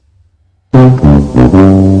The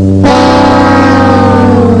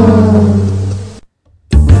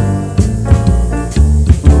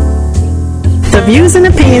views and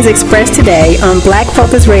opinions expressed today on Black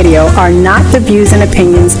Focus Radio are not the views and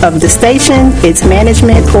opinions of the station, its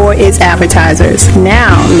management, or its advertisers.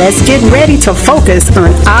 Now, let's get ready to focus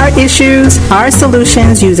on our issues, our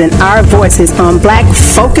solutions, using our voices on Black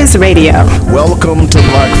Focus Radio. Welcome to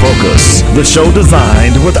Black Focus, the show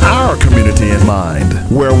designed with our community in mind,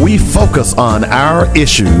 where we focus on our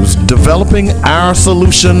issues, developing our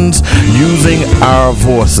solutions, using our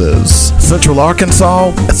voices. Central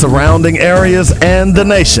Arkansas, surrounding areas, and the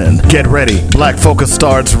nation. Get ready. Black Focus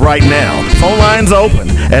starts right now. Phone lines open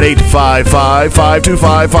at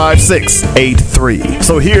 855-525-5683.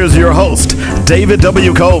 So here's your host, David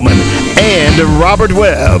W. Coleman and Robert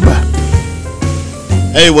Webb.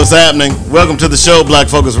 Hey, what's happening? Welcome to the show, Black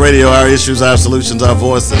Focus Radio. Our issues, our solutions, our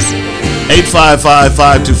voices.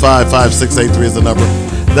 855-525-5683 is the number.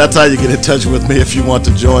 That's how you get in touch with me if you want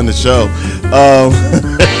to join the show.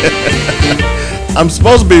 I'm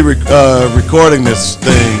supposed to be recording this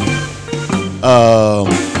thing.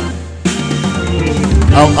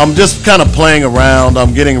 I'm just kind of playing around.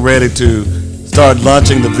 I'm getting ready to start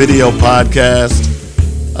launching the video podcast.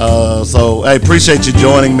 So I appreciate you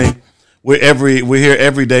joining me. We're here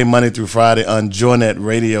every day, Monday through Friday on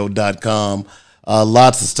joynetradio.com.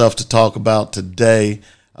 Lots of stuff to talk about today.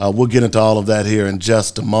 We'll get into all of that here in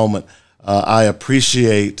just a moment. I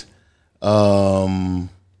appreciate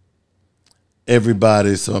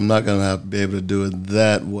everybody, so I'm not going to have to be able to do it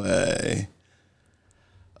that way.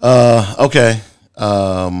 Okay.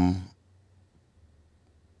 I'm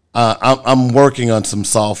working on some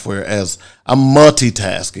software as I'm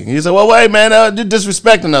multitasking. You say, well, wait, man, you're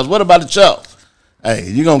disrespecting us. What about the show? Hey,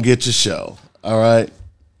 you're going to get your show, all right?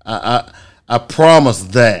 I promise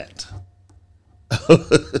that.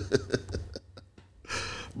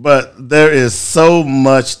 But there is so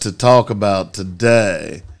much to talk about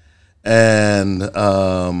today. And we're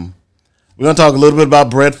going to talk a little bit about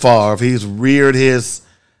Brett Favre. He's reared his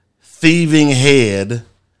thieving head.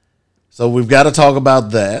 So we've got to talk about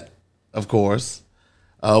that, of course.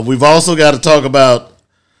 We've also got to talk about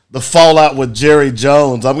the fallout with Jerry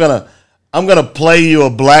Jones. I'm gonna play you a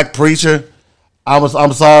black preacher. I'm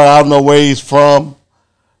sorry, I don't know where he's from,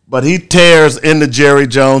 but he tears into Jerry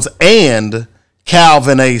Jones and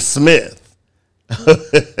Calvin A. Smith.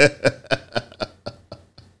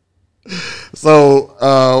 So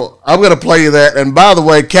I'm going to play you that. And by the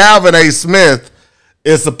way, Calvin A. Smith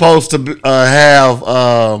is supposed to have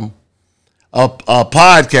a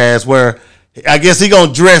podcast where I guess he's going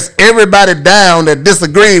to dress everybody down that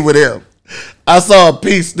disagree with him. I saw a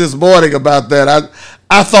piece this morning about that.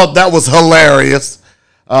 I thought that was hilarious.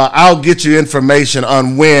 I'll get you information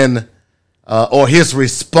on when or his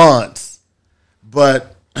response.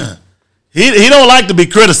 But he don't like to be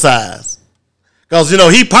criticized because,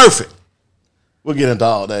 he perfect. We'll get into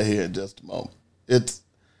all that here in just a moment. It's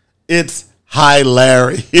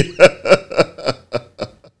hilarious.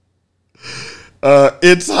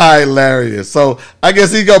 It's hilarious. So I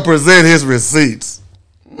guess he's gonna present his receipts.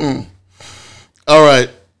 All right.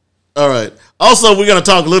 Also, we're gonna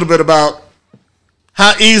talk a little bit about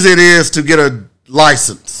how easy it is to get a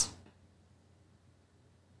license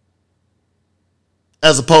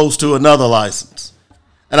as opposed to another license.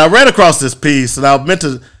 And I ran across this piece, and I meant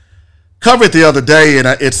to cover it the other day, and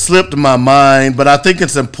it slipped my mind, but I think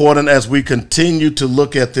it's important as we continue to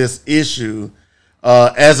look at this issue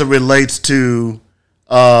as it relates to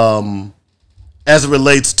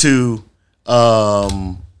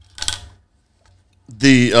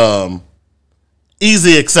the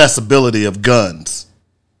easy accessibility of guns.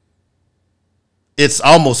 It's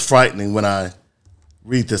almost frightening when I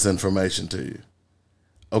read this information to you.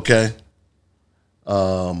 Okay?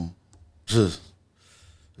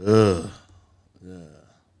 Yeah.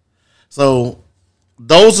 So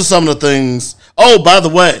those are some of the things. Oh, by the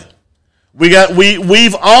way,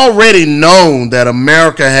 we've already known that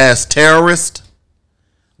America has terrorists.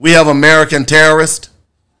 We have American terrorists.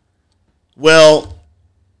 Well,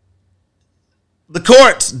 the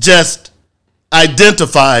courts just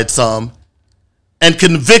identified some and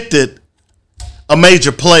convicted a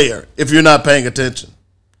major player if you're not paying attention.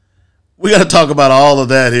 We got to talk about all of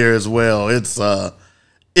that here as well. It's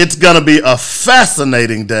going to be a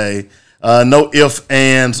fascinating day. No ifs,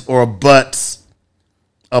 ands, or buts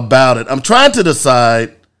about it. I'm trying to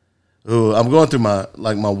decide. I'm going through my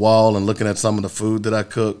wall and looking at some of the food that I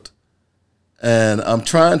cooked. And I'm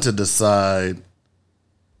trying to decide.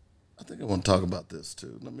 I think I want to talk about this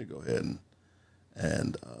too. Let me go ahead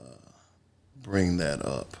and bring that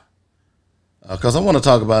up. because I want to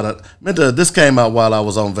talk about it. This came out while I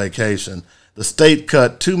was on vacation. The state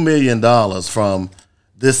cut $2 million from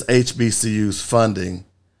this HBCU's funding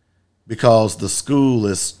because the school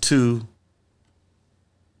is too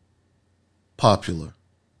popular.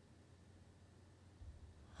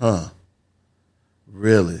 Huh.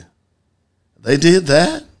 Really? They did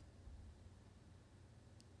that?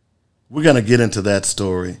 We're going to get into that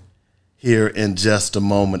story here in just a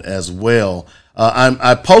moment as well.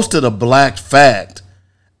 I posted a black fact,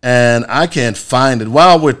 and I can't find it.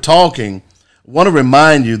 While we're talking, I want to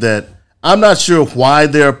remind you that I'm not sure why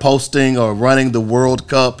they're posting or running the World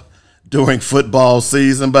Cup during football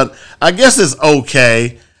season, but I guess it's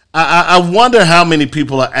okay. I wonder how many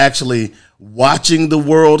people are actually watching the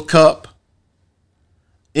World Cup.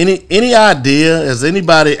 Any idea? Has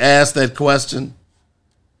anybody asked that question?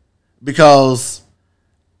 Because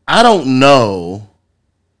I don't know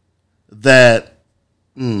that,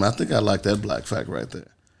 I think I like that black fact right there.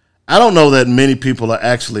 I don't know that many people are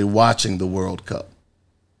actually watching the World Cup.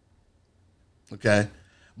 Okay?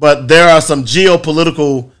 But there are some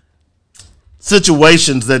geopolitical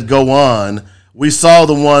situations that go on. We saw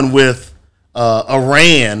the one with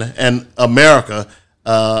Iran and America,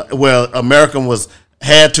 where America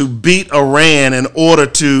had to beat Iran in order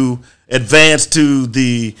to advance to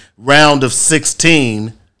the round of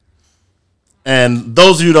 16. And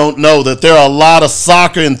those of you who don't know that there are a lot of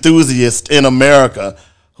soccer enthusiasts in America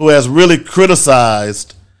who has really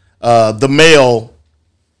criticized the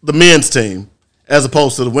men's team as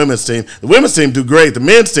opposed to the women's team. The women's team do great. The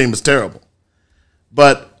men's team is terrible.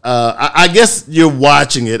 But I guess you're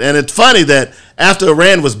watching it. And it's funny that after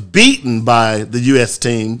Iran was beaten by the U.S.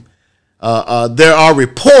 team, there are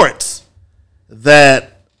reports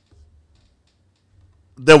that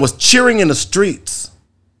there was cheering in the streets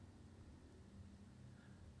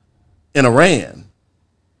in Iran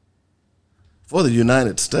for the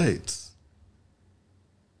United States.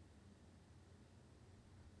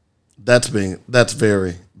 That's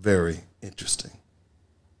very, very interesting.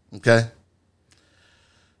 Okay?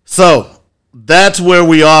 So that's where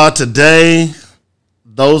we are today.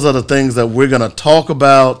 Those are the things that we're going to talk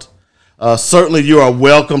about. Certainly you are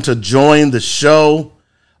welcome to join the show.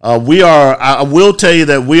 I will tell you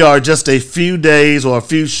that we are just a few days or a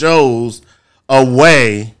few shows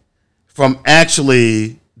away from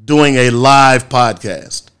actually doing a live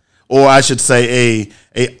podcast, or I should say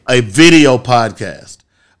a video podcast.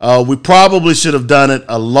 We probably should have done it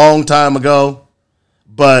a long time ago,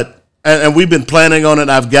 but we've been planning on it.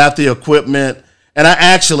 I've got the equipment, and I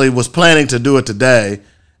actually was planning to do it today,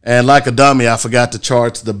 and like a dummy, I forgot to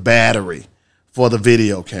charge the battery for the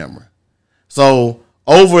video camera. So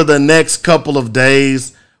over the next couple of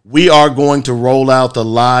days, we are going to roll out the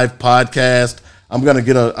live podcast. I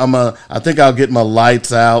think I'll get my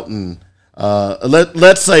lights out, and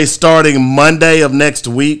let's say starting Monday of next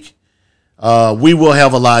week, we will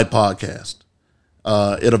have a live podcast.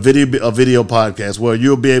 A video podcast where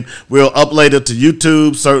we'll upload it to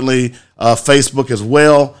YouTube, certainly Facebook as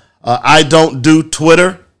well. I don't do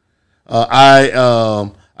Twitter.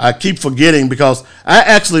 I keep forgetting because I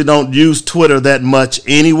actually don't use Twitter that much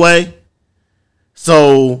anyway.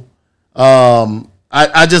 So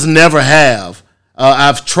I just never have.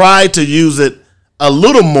 I've tried to use it a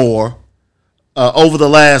little more over the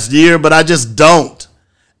last year, but I just don't.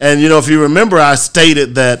 And, if you remember, I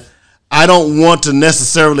stated that I don't want to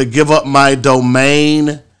necessarily give up my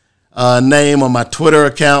domain name on my Twitter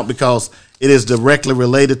account because it is directly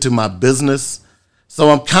related to my business.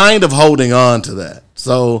 So I'm kind of holding on to that.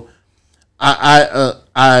 So I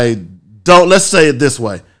don't, let's say it this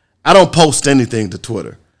way. I don't post anything to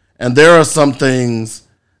Twitter. And there are some things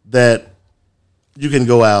that you can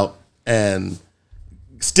go out and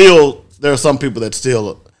there are some people that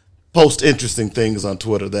still post interesting things on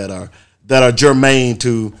Twitter that are germane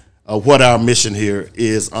to what our mission here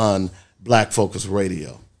is on Black Focus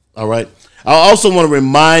Radio. All right. I also want to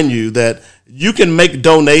remind you that you can make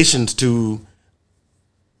donations to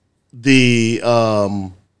the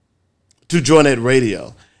to Joynet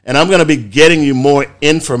Radio, and I'm going to be getting you more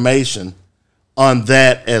information on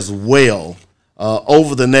that as well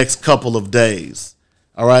over the next couple of days.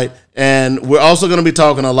 All right. And we're also going to be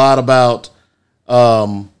talking a lot about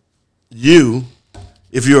you,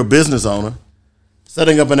 if you're a business owner,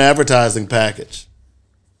 setting up an advertising package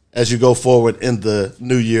as you go forward in the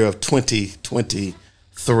new year of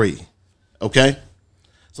 2023. Okay?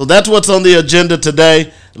 So that's what's on the agenda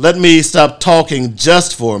today. Let me stop talking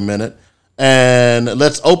just for a minute, and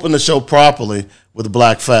let's open the show properly with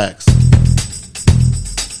Black Facts.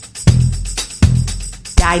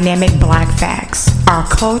 Dynamic Black Facts. Our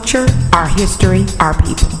culture, our history, our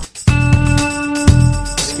people.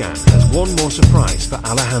 scan has one more surprise for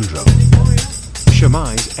Alejandro.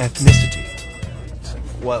 Shemai's ethnicity.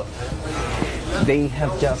 Well, they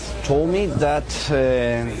have just told me that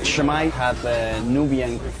Shemai had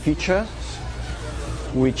Nubian features,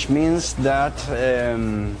 which means that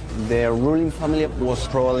their ruling family was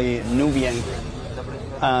probably Nubian,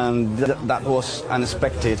 and that was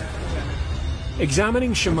unexpected.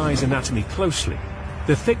 Examining Shemai's anatomy closely,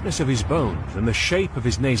 the thickness of his bones and the shape of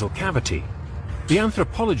his nasal cavity, the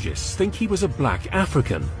anthropologists think he was a black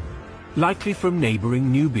African, likely from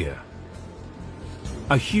neighboring Nubia.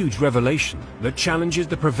 A huge revelation that challenges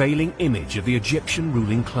the prevailing image of the Egyptian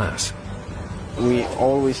ruling class. We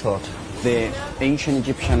always thought the ancient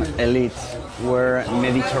Egyptian elite were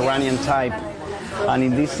Mediterranean type, and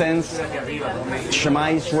in this sense,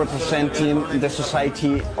 Shemai is representing the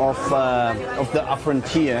society of the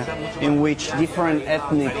frontier, in which different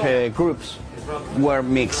ethnic groups were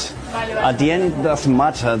mixed. At the end, it doesn't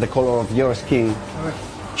matter the color of your skin.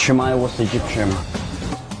 Shemai was Egyptian.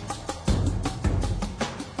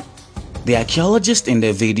 The archaeologist in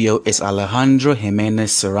the video is Alejandro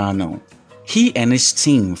Jimenez Serrano. He and his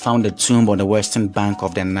team found a tomb on the western bank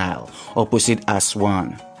of the Nile, opposite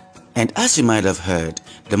Aswan. And as you might have heard,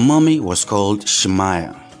 the mummy was called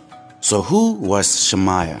Shemaiah. So who was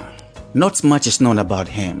Shemaiah? Not much is known about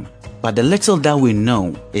him, but the little that we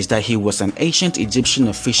know is that he was an ancient Egyptian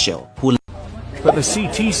official who... But the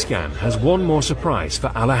CT scan has one more surprise for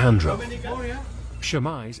Alejandro.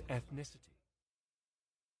 Shemai's ethnicity.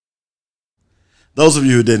 Those of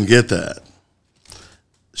you who didn't get that,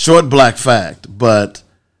 short black fact, but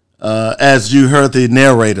as you heard the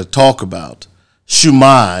narrator talk about,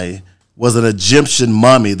 Shemai was an Egyptian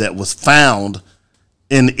mummy that was found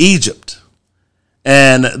in Egypt.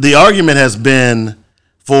 And the argument has been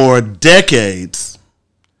for decades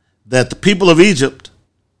that the people of Egypt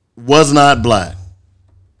was not black.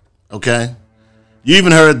 Okay? You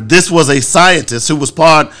even heard this was a scientist who was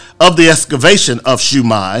part of the excavation of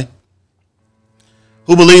Shemai,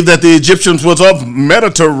 who believed that the Egyptians was of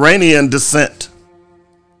Mediterranean descent.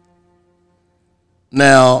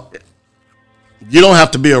 Now, you don't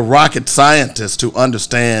have to be a rocket scientist to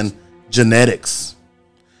understand genetics.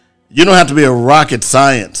 You don't have to be a rocket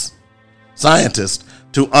scientist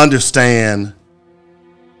to understand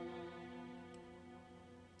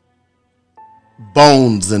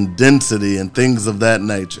bones and density and things of that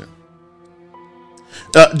nature.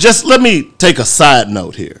 Just let me take a side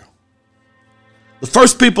note here. The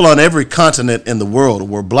first people on every continent in the world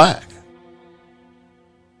were black.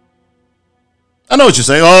 I know what you're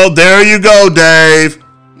saying. Oh, there you go, Dave.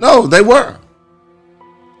 No, they were.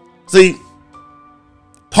 See,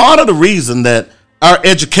 part of the reason that our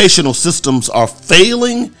educational systems are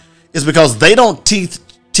failing is because they don't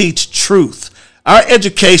teach truth. Our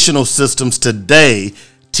educational systems today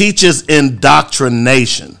teaches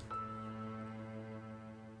indoctrination.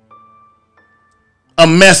 A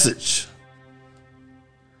message.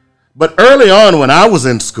 But early on when I was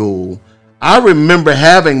in school, I remember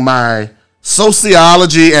having my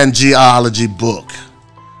sociology and geology book.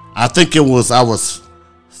 I was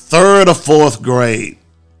third or fourth grade.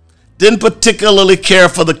 Didn't particularly care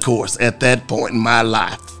for the course at that point in my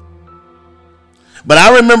life. But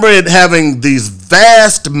I remember it having these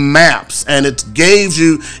vast maps, and it gave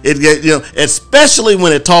you, especially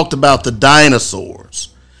when it talked about the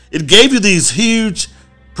dinosaurs. It gave you these huge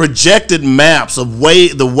projected maps of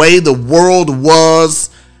the way the world was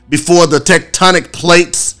before the tectonic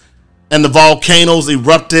plates and the volcanoes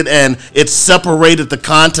erupted and it separated the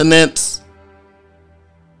continents.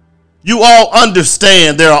 You all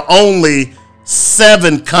understand there are only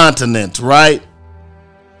 7 continents, right?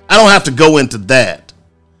 I don't have to go into that.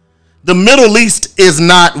 The Middle East is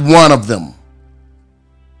not one of them.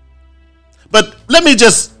 But let me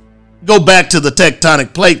just go back to the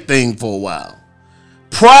tectonic plate thing for a while.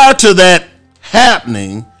 Prior to that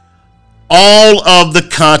happening, all of the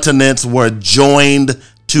continents were joined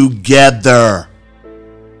together.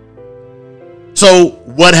 So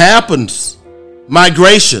what happens?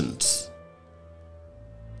 Migrations.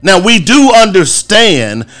 Now we do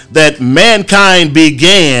understand that mankind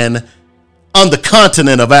began on the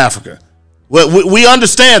continent of Africa. We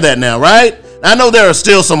understand that now, right? I know there are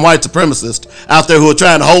still some white supremacists out there who are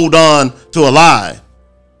trying to hold on to a lie.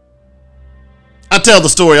 I tell the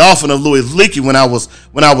story often of Louis Leakey when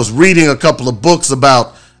I was reading a couple of books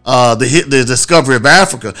about the discovery of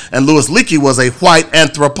Africa, and Louis Leakey was a white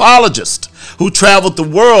anthropologist who traveled the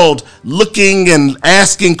world looking and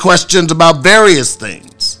asking questions about various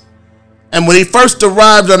things. And when he first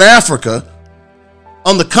arrived on Africa,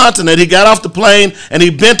 on the continent, he got off the plane and he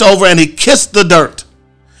bent over and he kissed the dirt.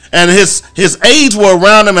 and his aides were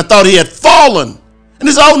around him and thought he had fallen. And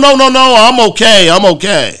he said, "Oh, no, I'm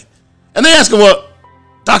okay. And they asked him, "Well,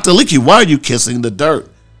 Dr. Leakey, why are you kissing the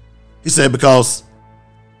dirt?" He said, "Because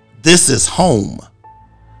this is home.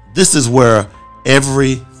 This is where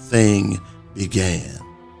everything began."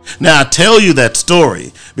 Now, I tell you that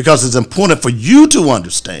story because it's important for you to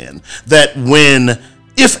understand that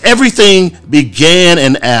if everything began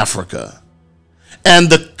in Africa and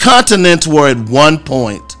the continents were at one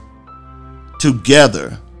point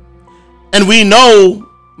together, and we know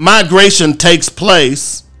migration takes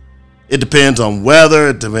place, it depends on weather,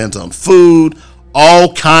 it depends on food,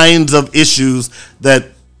 all kinds of issues that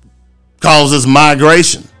causes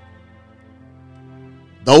migration.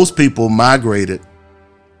 Those people migrated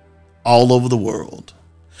all over the world.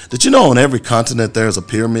 Did you know on every continent there's a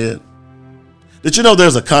pyramid? Did you know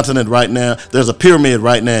there's a continent right now? There's a pyramid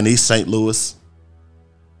right now in East St. Louis.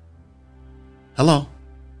 Hello?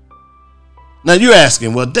 Now you're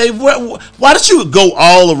asking, well, Dave, why did you go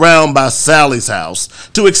all around by Sally's house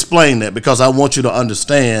to explain that? Because I want you to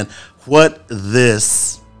understand what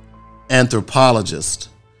this anthropologist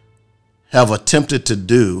have attempted to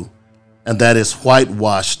do, and that is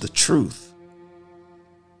whitewash the truth.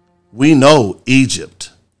 We know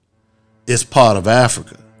Egypt is part of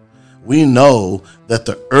Africa. We know that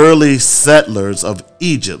the early settlers of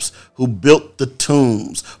Egypt who built the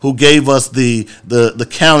tombs, who gave us the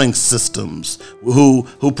counting systems, who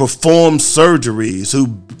performed surgeries,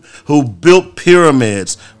 who built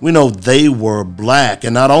pyramids, we know they were black.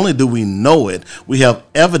 And not only do we know it, we have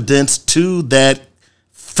evidence to that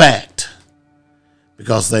fact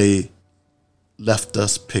because they left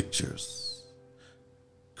us pictures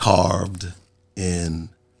carved in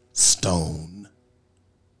stone.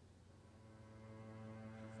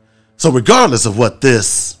 So regardless of what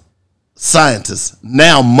this scientist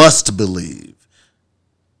now must believe,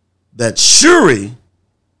 that Shukar,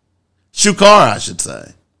 I should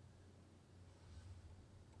say,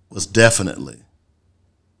 was definitely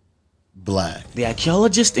black. The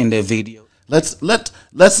archaeologist in the video. Let's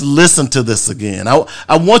listen to this again. I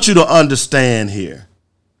want you to understand here,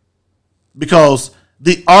 because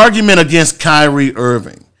the argument against Kyrie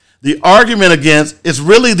Irving, it's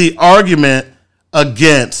really the argument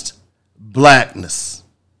against blackness.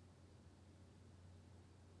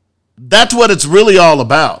 That's what it's really all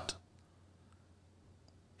about.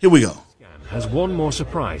 Here we go. Has one more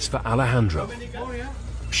surprise for Alejandro.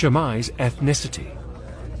 Shemai's ethnicity.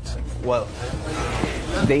 Well,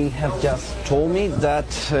 they have just told me that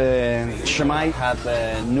Shemai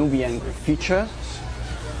had Nubian features,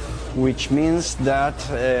 which means that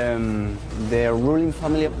their ruling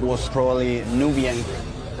family was probably Nubian,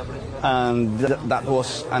 and that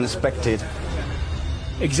was unexpected.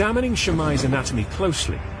 Examining Shemai's anatomy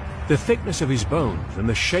closely, the thickness of his bones and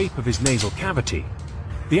the shape of his nasal cavity,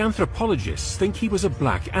 the anthropologists think he was a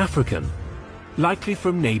black African, likely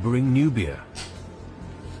from neighboring Nubia.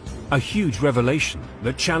 A huge revelation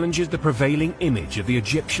that challenges the prevailing image of the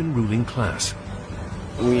Egyptian ruling class.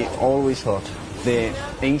 We always thought the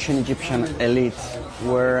ancient Egyptian elite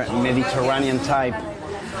were Mediterranean type,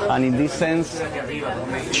 and in this sense,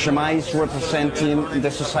 Shemai is representing the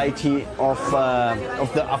society of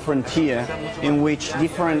the frontier, in which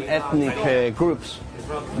different ethnic groups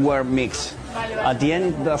were mixed. At the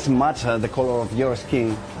end, it doesn't matter the color of your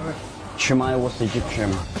skin. Shemai was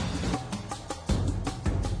Egyptian.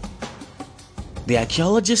 The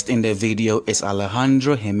archaeologist in the video is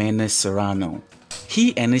Alejandro Jimenez Serrano.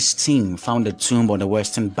 He and his team found a tomb on the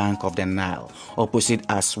western bank of the Nile, opposite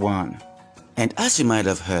Aswan. And as you might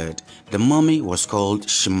have heard, the mummy was called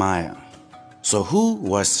Shemaiah. So who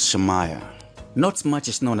was Shemaiah? Not much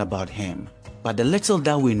is known about him, but the little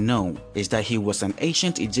that we know is that he was an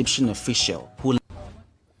ancient Egyptian official who...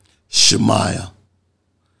 Shemaiah,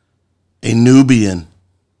 a Nubian.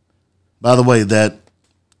 By the way, that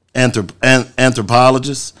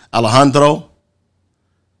anthropologist, Alejandro,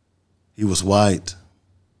 he was white,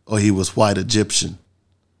 or he was white Egyptian.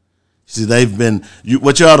 See, they've been,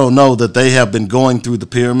 what y'all don't know, that they have been going through the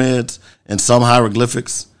pyramids and some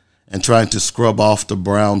hieroglyphics and trying to scrub off the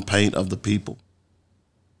brown paint of the people.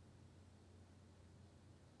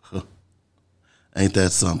 Ain't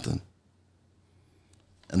that something?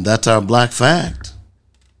 And that's our black fact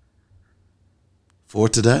for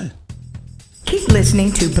today. Keep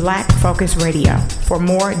listening to Black Focus Radio for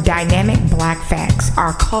more dynamic black facts,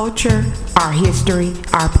 our culture, our history,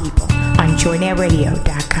 our people on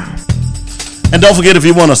joynetradio.com. And don't forget, if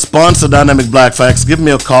you want to sponsor Dynamic Black Facts, give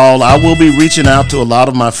me a call. I will be reaching out to a lot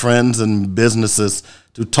of my friends and businesses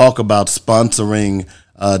to talk about sponsoring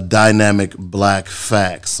Dynamic Black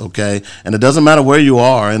Facts, okay? And it doesn't matter where you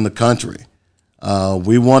are in the country.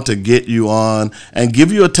 We want to get you on and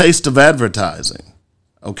give you a taste of advertising,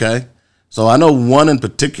 okay? So I know one in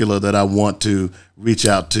particular that I want to reach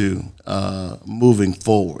out to moving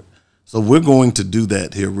forward. So we're going to do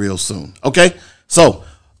that here real soon, okay? So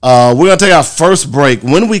we're going to take our first break.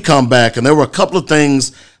 When we come back, and there were a couple of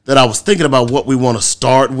things that I was thinking about what we want to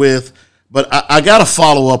start with, but I got to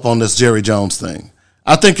follow up on this Jerry Jones thing.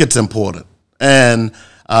 I think it's important. And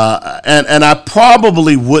I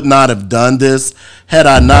probably would not have done this had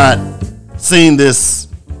I not seen this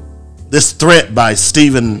threat by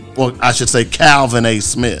Stephen, or I should say Calvin A.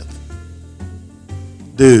 Smith.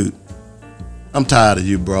 Dude, I'm tired of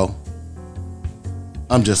you, bro.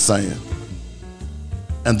 I'm just saying.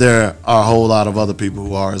 And there are a whole lot of other people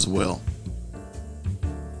who are as well.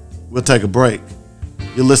 We'll take a break.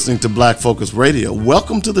 You're listening to Black Focus Radio.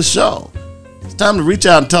 Welcome to the show. It's time to reach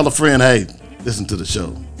out and tell a friend, hey, listen to the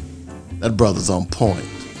show. That brother's on point.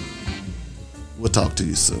 We'll talk to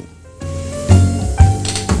you soon.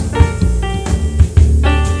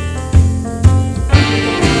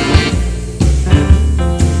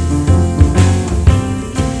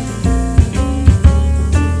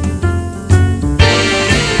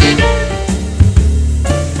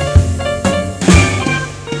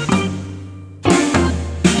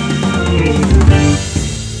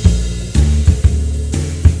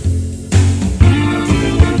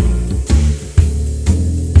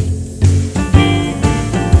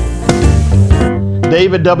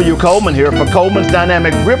 David W. Coleman here for Coleman's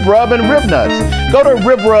Dynamic Rib Rub and Rib Nuts. Go to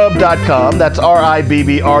ribrub.com, that's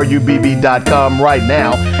RIBBRUBB.com right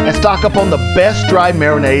now, and stock up on the best dry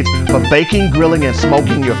marinades for baking, grilling, and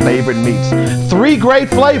smoking your favorite meats. 3 great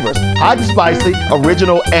flavors, hot and spicy,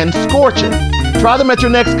 original, and scorching. Try them at your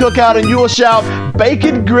next cookout and you will shout, bake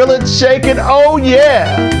it, grill it, shake it, oh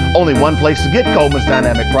yeah! Only one place to get Coleman's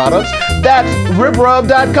Dynamic products, that's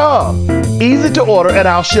ribrub.com. Easy to order, and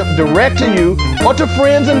I'll ship direct to you or to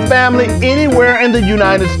friends and family anywhere in the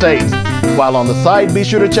United States. While on the site, be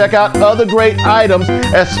sure to check out other great items,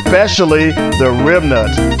 especially the rib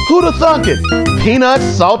nuts. Who'd have thunk it?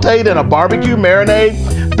 Peanuts sauteed in a barbecue marinade?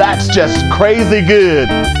 That's just crazy good.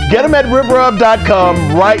 Get them at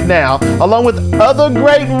ribrub.com right now, along with other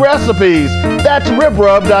great recipes. That's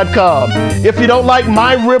ribrub.com. If you don't like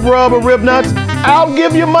my rib rub or rib nuts, I'll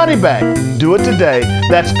give you money back. Do it today.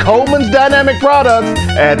 That's Coleman's Dynamic Products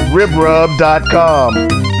at ribrub.com.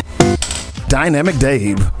 Dynamic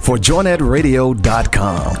Dave for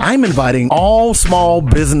JoinedRadio.com. I'm inviting all small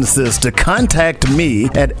businesses to contact me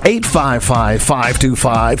at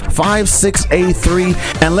 855-525-5683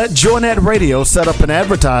 and let Joined Radio set up an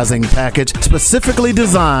advertising package specifically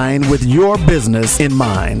designed with your business in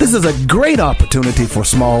mind. This is a great opportunity for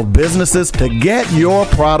small businesses to get your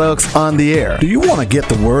products on the air. Do you want to get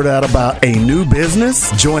the word out about a new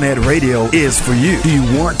business? Joined Radio is for you. Do you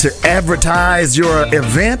want to advertise your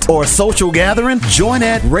event or social gathering? Joined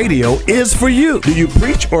Radio is for you. Do you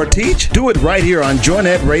preach or teach? Do it right here on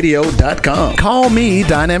JoinedRadio.com. Call me,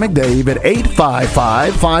 Dynamic Dave, at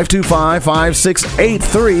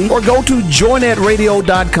 855-525-5683 or go to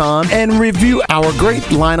JoinedRadio.com and review our great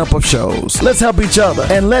lineup of shows. Let's help each other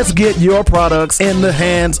and let's get your products in the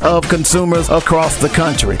hands of consumers across the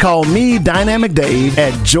country. Call me, Dynamic Dave,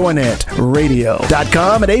 at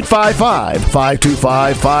JoinedRadio.com at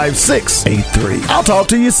 855-525-5683. I'll talk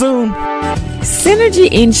to you soon. Synergy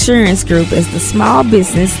Insurance Group is the small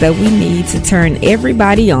business that we need to turn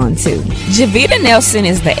everybody on to. Javita Nelson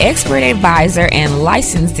is the expert advisor and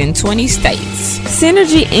licensed in 20 states.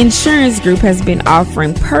 Synergy Insurance Group has been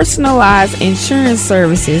offering personalized insurance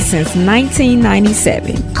services since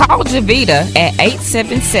 1997. Call Javita at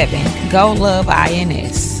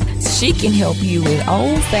 877-GO-LOVE-INS. She can help you with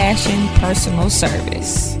old-fashioned personal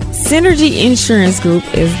service. Synergy Insurance Group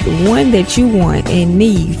is the one that you want and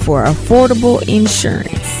need for affordable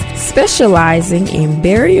insurance, specializing in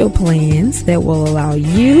burial plans that will allow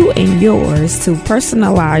you and yours to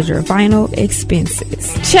personalize your final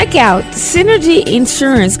expenses. Check out Synergy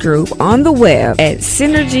Insurance Group on the web at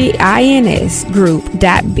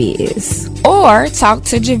synergyinsgroup.biz or talk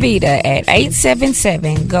to Javita at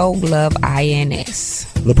 877-GO-LOVE-INS.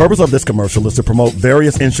 The purpose of this commercial is to promote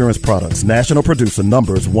various insurance products. National producer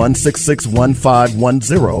numbers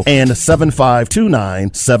 1661510 and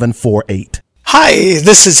 7529748. Hi,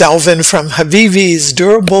 this is Alvin from Habibi's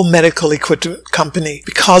Durable Medical Equipment Company.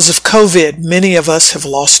 Because of COVID, many of us have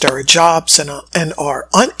lost our jobs and are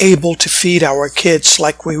unable to feed our kids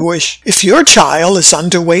like we wish. If your child is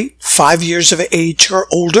underweight, 5 years of age or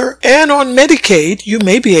older, and on Medicaid, you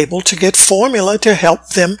may be able to get formula to help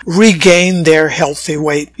them regain their healthy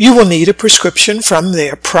weight. You will need a prescription from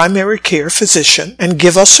their primary care physician and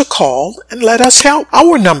give us a call and let us help.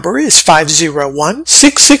 Our number is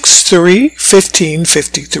 501-663-1553.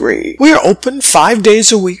 We are open 5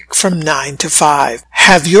 days a week from 9 to 5.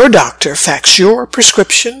 Have your doctor fax your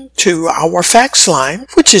prescription to our fax line,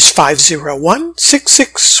 which is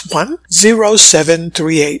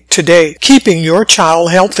 501-661-0738 today. Keeping your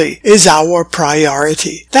child healthy is our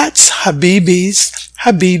priority. That's Habibi's,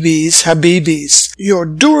 your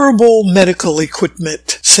durable medical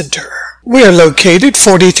equipment center. We are located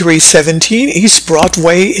 4317 East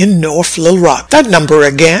Broadway in North Little Rock. That number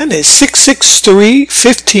again is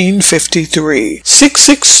 663-1553.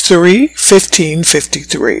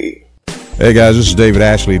 663-1553. Hey guys, this is David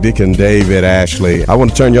Ashley, Deacon David Ashley. I want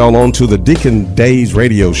to turn y'all on to the Deacon Days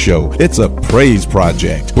radio show. It's a praise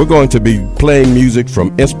project. We're going to be playing music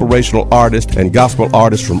from inspirational artists and gospel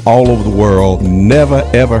artists from all over the world, never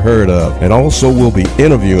ever heard of. And also we'll be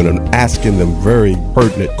interviewing and asking them very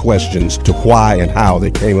pertinent questions to why and how they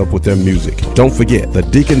came up with their music. Don't forget, the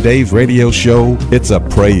Deacon Days radio show, it's a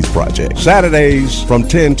praise project. Saturdays from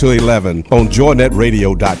 10 to 11 on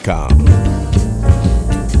joynetradio.com.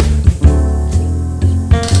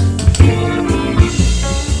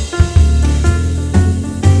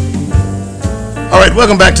 All right,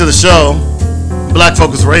 welcome back to the show, Black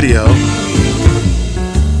Focus Radio.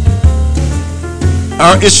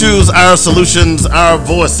 Our issues, our solutions, our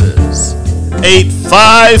voices.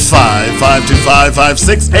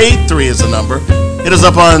 855-525-5683 is the number. Hit us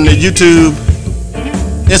up on YouTube,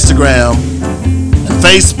 Instagram, and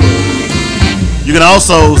Facebook. You can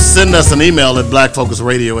also send us an email at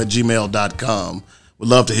blackfocusradio@gmail.com. We'd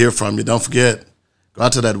love to hear from you. Don't forget, go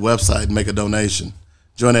out to that website and make a donation,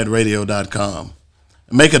 joynetradio.com.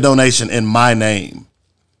 Make a donation in my name,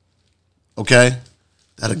 okay?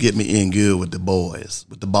 That'll get me in good with the boys,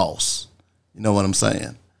 with the boss. You know what I'm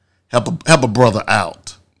saying? Help a brother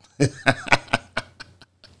out.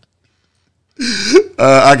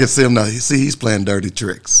 I can see him now. See, he's playing dirty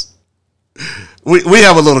tricks. We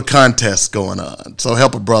have a little contest going on, so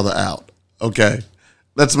help a brother out, okay?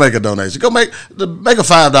 Let's make a donation. Go make a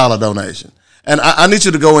 $5 donation. And I need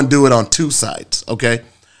you to go and do it on two sites, okay?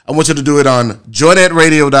 I want you to do it on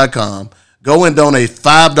joynetradio.com. Go and donate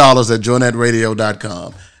 $5 at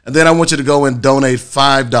joynetradio.com. And then I want you to go and donate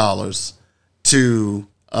 $5 to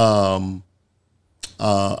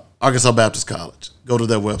Arkansas Baptist College. Go to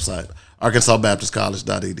their website,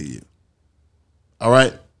 arkansasbaptistcollege.edu. All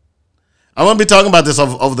right? I'm going to be talking about this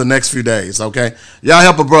over the next few days, okay? Y'all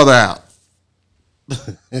help a brother out.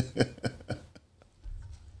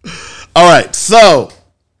 All right, so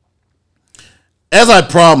as I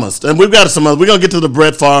promised, and we've got some other, we're going to get to the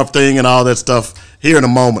Brett Favre thing and all that stuff here in a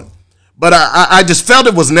moment. But I just felt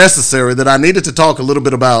it was necessary that I needed to talk a little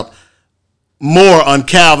bit about more on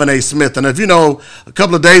Calvin A. Smith. And if you know, a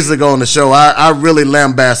couple of days ago on the show, I really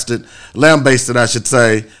lambasted, I should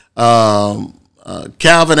say,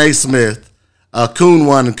 Calvin A. Smith, Coon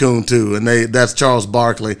 1 and Coon 2, and that's Charles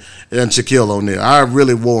Barkley and Shaquille O'Neal. I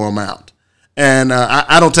really wore them out. And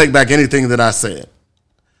I don't take back anything that I said.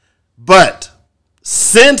 But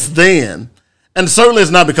since then, and certainly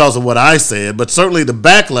it's not because of what I said, but certainly the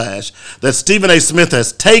backlash that Stephen A. Smith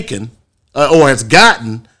has taken or has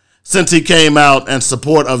gotten since he came out in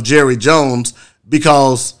support of Jerry Jones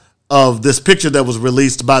because of this picture that was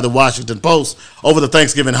released by the Washington Post over the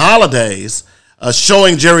Thanksgiving holidays,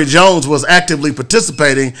 showing Jerry Jones was actively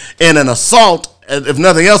participating in an assault, if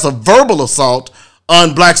nothing else, a verbal assault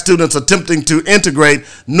on black students attempting to integrate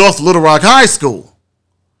North Little Rock High School.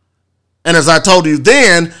 And as I told you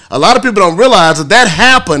then, a lot of people don't realize that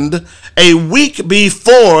happened a week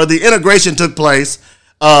before the integration took place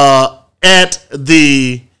at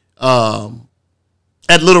Little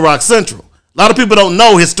Rock Central. A lot of people don't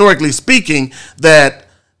know, historically speaking, that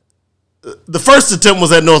the first attempt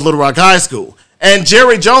was at North Little Rock High School. And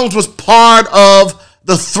Jerry Jones was part of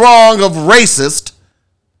the throng of racists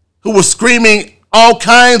who were screaming all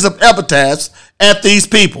kinds of epithets at these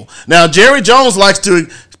people. Now, Jerry Jones likes to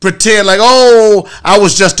pretend like, oh, I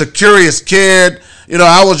was just a curious kid. You know,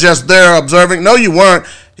 I was just there observing. No, you weren't.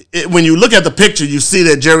 When you look at the picture, you see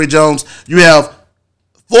that Jerry Jones, you have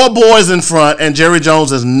 4 boys in front and Jerry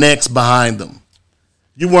Jones is next behind them.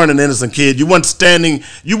 You weren't an innocent kid. You weren't standing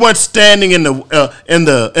in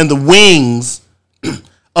the wings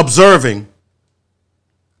observing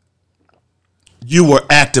you were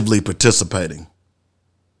actively participating.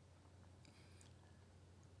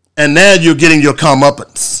 And now you're getting your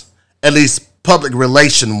comeuppance, at least public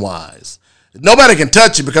relation wise. Nobody can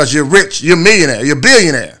touch you because you're rich, you're a millionaire, you're a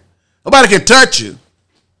billionaire. Nobody can touch you.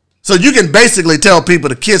 So you can basically tell people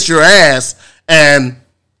to kiss your ass and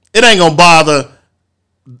it ain't going to bother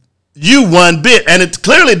you one bit. And it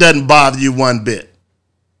clearly doesn't bother you one bit.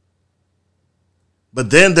 But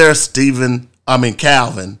then there's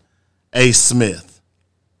Calvin A. Smith,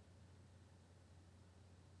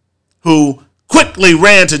 who quickly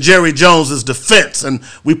ran to Jerry Jones's defense. And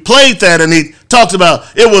we played that, and he talked about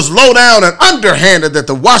it was low down and underhanded that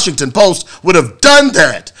the Washington Post would have done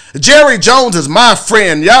that. Jerry Jones is my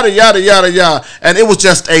friend, yada, yada, yada, yada. And it was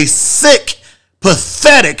just a sick,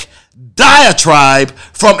 pathetic diatribe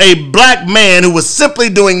from a black man who was simply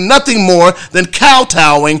doing nothing more than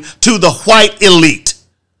kowtowing to the white elite.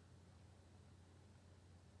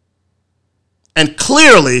 And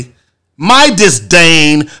clearly, my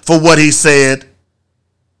disdain for what he said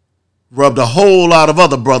rubbed a whole lot of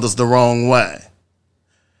other brothers the wrong way.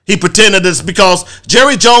 He pretended it's because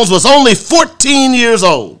Jerry Jones was only 14 years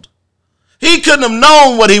old. He couldn't have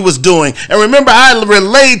known what he was doing. And remember, I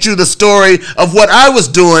relayed you the story of what I was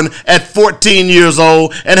doing at 14 years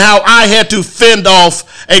old and how I had to fend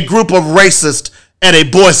off a group of racists at a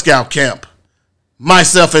Boy Scout camp.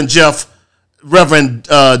 Myself and Reverend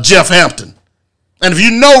Jeff Hampton. And if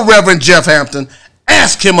you know Reverend Jeff Hampton,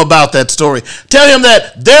 ask him about that story. Tell him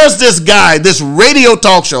that there's this guy, this radio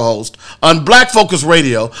talk show host on Black Focus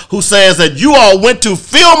Radio, who says that you all went to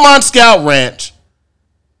Philmont Scout Ranch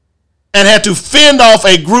and had to fend off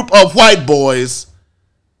a group of white boys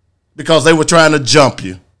because they were trying to jump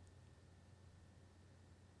you.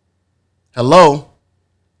 Hello?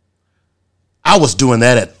 I was doing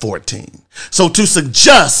that at 14. So to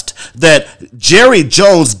suggest that Jerry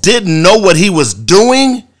Jones didn't know what he was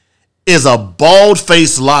doing is a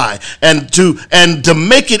bald-faced lie. And to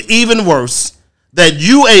make it even worse, that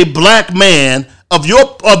you, a black man of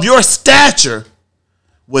your stature,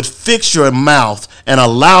 would fix your mouth and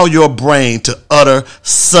allow your brain to utter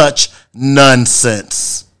such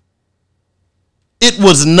nonsense. It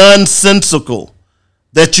was nonsensical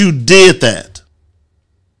that you did that.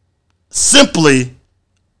 Simply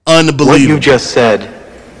unbelievable. What you just said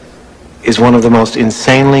is one of the most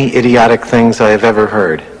insanely idiotic things I have ever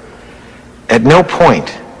heard. At no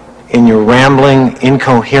point in your rambling,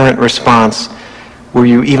 incoherent response were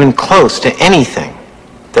you even close to anything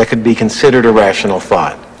that could be considered a rational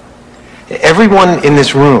thought. Everyone in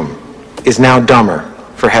this room is now dumber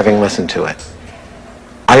for having listened to it.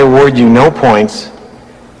 I award you no points,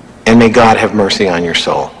 and may God have mercy on your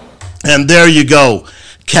soul. And there you go,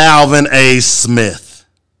 Calvin A. Smith.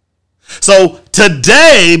 So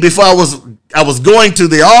today, before I was going to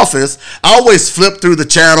the office, I always flip through the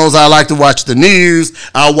channels. I like to watch the news.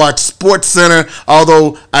 I watch Sports Center,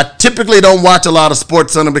 although I typically don't watch a lot of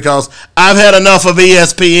Sports Center because I've had enough of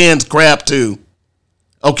ESPN's crap too.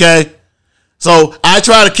 Okay? So I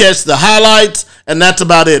try to catch the highlights, and that's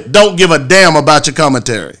about it. Don't give a damn about your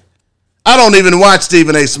commentary. I don't even watch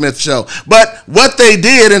Stephen A. Smith's show. But what they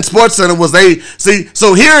did in Sports Center was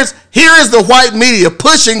so here is the white media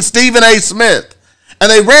pushing Stephen A. Smith.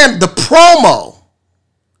 And they ran the promo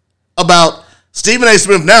about Stephen A.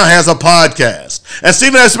 Smith now has a podcast. And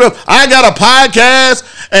Stephen A. Smith, I got a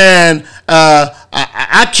podcast, and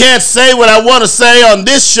I can't say what I want to say on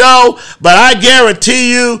this show, but I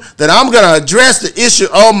guarantee you that I'm going to address the issue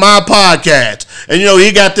on my podcast. And,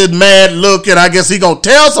 he got this mad look, and I guess he going to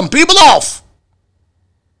tell some people off.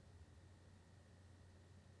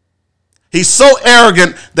 He's so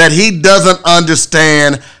arrogant that he doesn't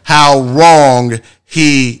understand how wrong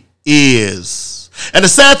he is. And the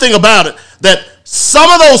sad thing about it, that some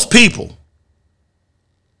of those people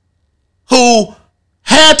who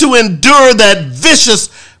had to endure that vicious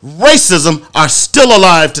racism are still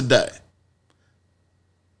alive today.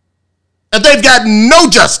 And they've got no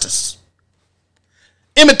justice.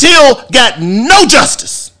 Emmett Till got no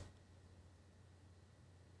justice.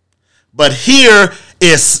 But here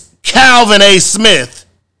is Calvin A. Smith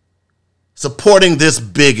supporting this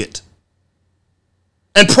bigot.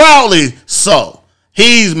 And proudly so.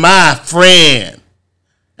 He's my friend.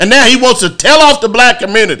 And now he wants to tell off the black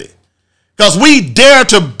community because we dare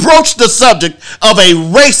to broach the subject of a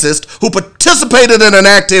racist who participated in an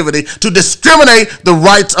activity to discriminate the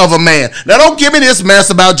rights of a man. Now, don't give me this mess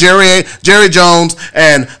about Jerry Jones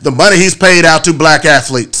and the money he's paid out to black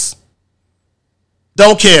athletes.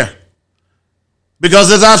 Don't care.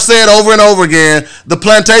 Because as I've said over and over again, the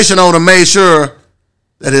plantation owner made sure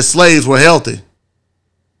that his slaves were healthy.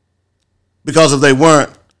 Because if they weren't,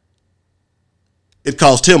 it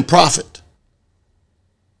caused him profit.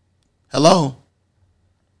 Hello?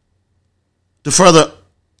 To further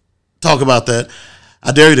talk about that,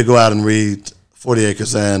 I dare you to go out and read 40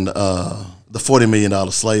 Acres and The $40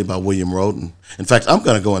 Million Slave by William Roden. In fact, I'm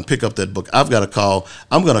going to go and pick up that book. I'm going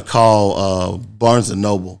to call Barnes &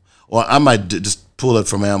 Noble, or I might just pull it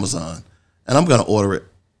from Amazon, and I'm going to order it.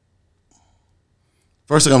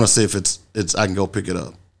 First, I'm going to see if it's I can go pick it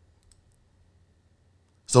up.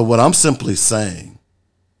 So what I'm simply saying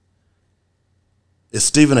is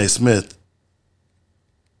Stephen A. Smith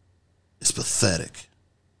is pathetic,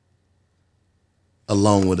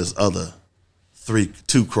 along with his other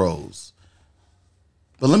two crows.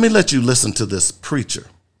 But let me let you listen to this preacher.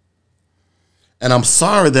 And I'm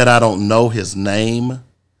sorry that I don't know his name,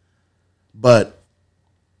 but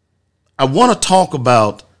I want to talk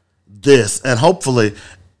about this, and hopefully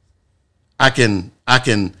I can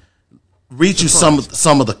read you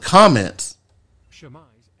some of the comments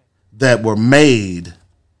that were made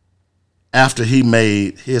after he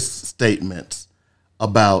made his statements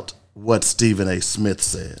about what Stephen A. Smith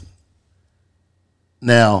said.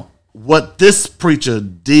 Now, what this preacher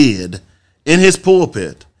did in his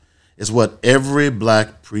pulpit is what every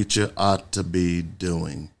black preacher ought to be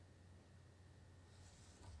doing.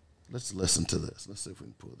 Let's listen to this. Let's see if we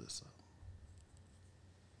can pull this up.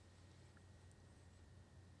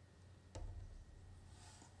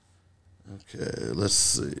 Okay, let's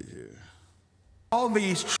see here. All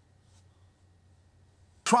these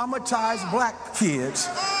traumatized black kids,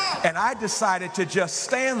 and I decided to just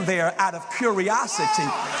stand there out of curiosity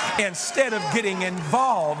instead of getting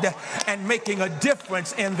involved and making a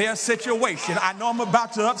difference in their situation. I know I'm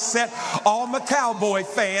about to upset all my Cowboy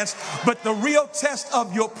fans, but the real test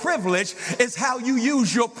of your privilege is how you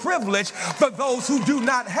use your privilege for those who do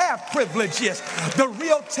not have privileges. The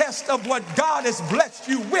real test of what God has blessed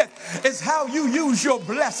you with is how you use your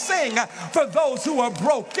blessing for those who are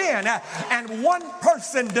broken. And one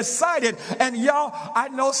person decided, and y'all, I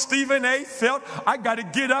know Stephen A. felt, I got to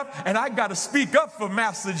get up and I got to speak up for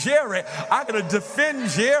Master Jerry. I got to defend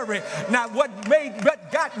Jerry. Now, what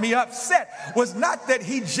got me upset was not that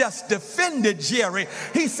he just defended Jerry.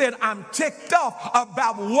 He said, I'm ticked off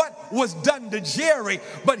about what was done to Jerry,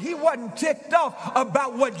 but he wasn't ticked off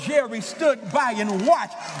about what Jerry stood by and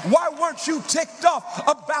watched. Why weren't you ticked off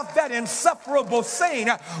about that insufferable scene?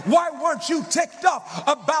 Why weren't you ticked off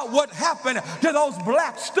about what happened to those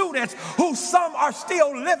black students who some are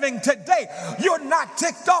still living today? You're not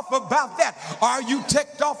ticked off about that. Are you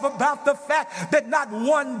ticked off about the fact that not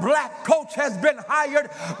one black coach has been hired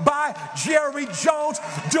by Jerry Jones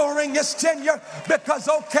during his tenure? Because,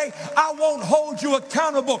 okay, I won't hold you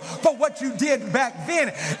accountable for what you did back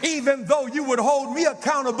then, even though you would hold me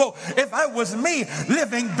accountable if it was me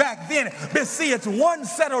living back then. But see, it's one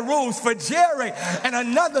set of rules for Jerry and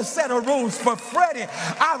another set of rules for Freddie.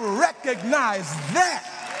 I recognize that.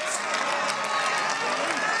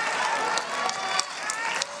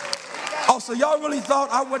 Oh, so y'all really thought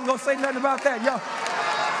I wasn't going to say nothing about that?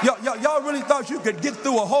 Y'all really thought you could get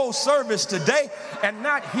through a whole service today and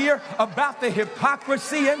not hear about the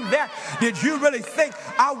hypocrisy in that? Did you really think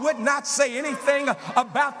I would not say anything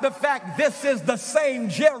about the fact this is the same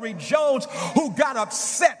Jerry Jones who got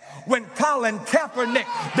upset when Colin Kaepernick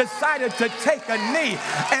decided to take a knee,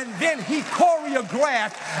 and then he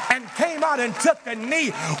choreographed and came out and took a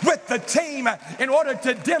knee with the team in order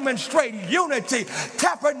to demonstrate unity?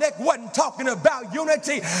 Kaepernick wasn't talking about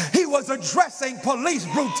unity. He was addressing police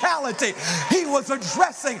brutality. He was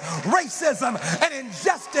addressing racism and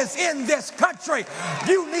injustice in this country.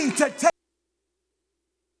 You need to take.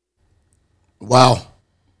 Wow.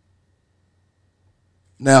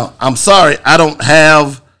 Now, I'm sorry, I don't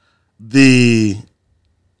have the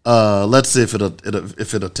let's see if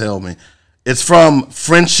it'll tell me. It's from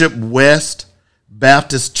Friendship West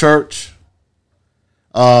Baptist Church.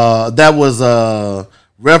 That was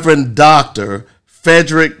Reverend Dr.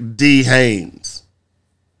 Frederick D. Haynes.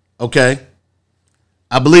 Okay?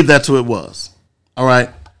 I believe that's who it was. All right?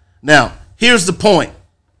 Now, here's the point.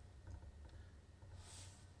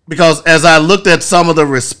 Because as I looked at some of the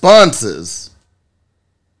responses,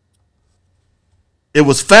 it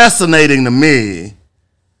was fascinating to me,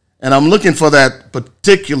 and I'm looking for that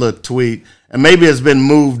particular tweet, and maybe it's been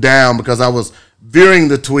moved down because I was viewing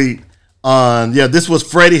the tweet on, this was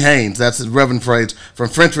Freddie Haynes, that's Reverend Freddie, from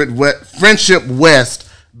Friendship West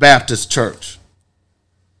Baptist Church.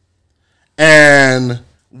 And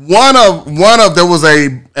one of there was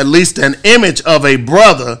at least an image of a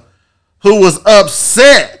brother who was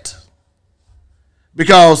upset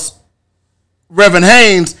because Reverend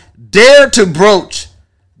Haynes dared to broach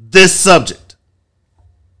this subject.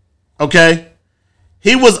 Okay?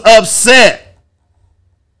 He was upset.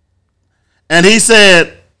 And he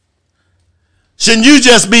said, shouldn't you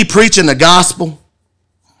just be preaching the gospel?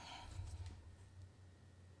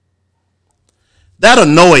 That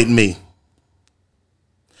annoyed me.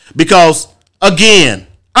 Because, again,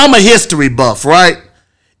 I'm a history buff, right?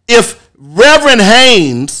 If Reverend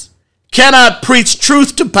Haynes cannot preach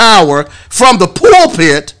truth to power from the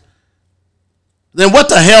pulpit, then what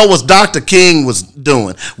the hell was Dr. King was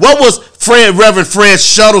doing? What was Reverend Fred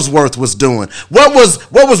Shuttlesworth was doing? What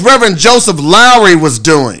was Reverend Joseph Lowry was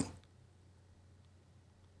doing?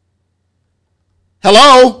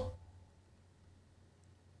 Hello?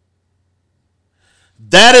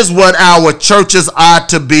 That is what our churches ought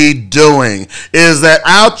to be doing, is that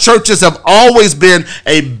our churches have always been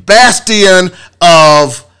a bastion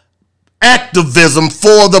of activism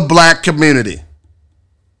for the black community.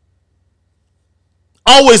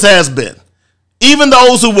 Always has been. Even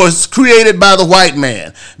those who was created by the white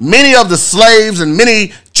man. Many of the slaves and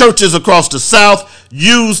many churches across the South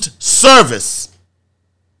used service,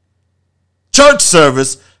 church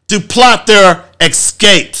service, to plot their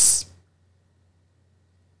escapes.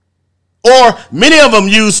 Or many of them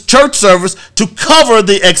used church service to cover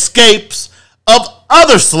the escapes of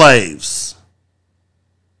other slaves.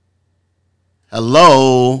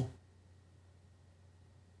 Hello?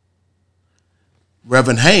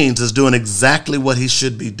 Reverend Haynes is doing exactly what he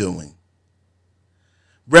should be doing.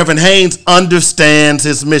 Reverend Haynes understands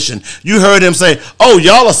his mission. You heard him say, oh,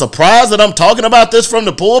 y'all are surprised that I'm talking about this from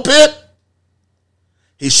the pulpit?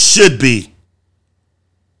 He should be.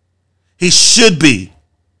 He should be.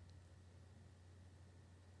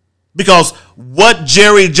 Because what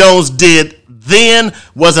Jerry Jones did then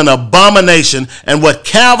was an abomination, and what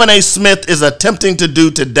Calvin A. Smith is attempting to do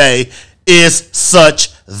today is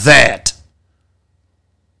such that.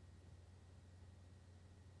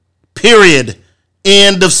 Period.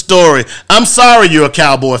 End of story. I'm sorry you're a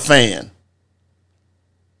Cowboy fan.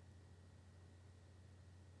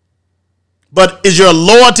 But is your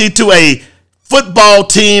loyalty to a football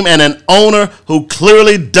team and an owner who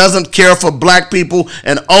clearly doesn't care for black people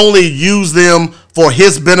and only use them for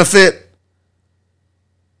his benefit?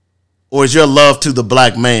 Or is your love to the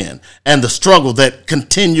black man and the struggle that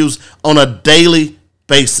continues on a daily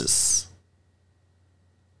basis?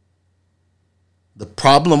 The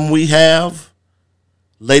problem we have,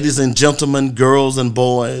 ladies and gentlemen, girls and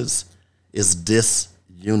boys, is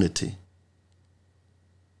disunity.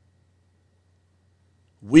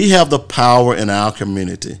 We have the power in our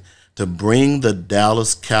community to bring the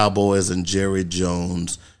Dallas Cowboys and Jerry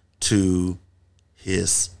Jones to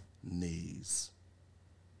his knees.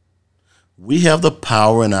 We have the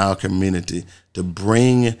power in our community to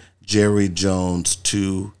bring Jerry Jones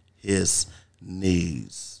to his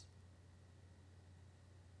knees.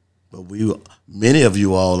 But many of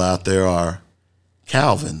you all out there are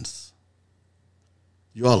Calvins.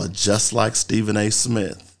 You all are just like Stephen A.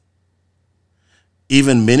 Smith.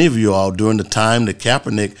 Even many of you all, during the time that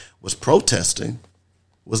Kaepernick was protesting,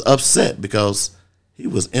 was upset because he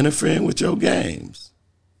was interfering with your games.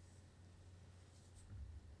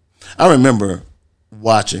 I remember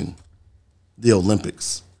watching the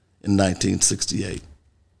Olympics in 1968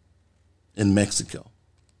 in Mexico.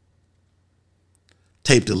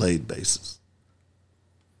 Tape delayed basis.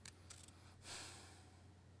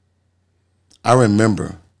 I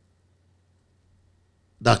remember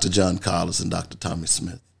Dr. John Collins and Dr. Tommy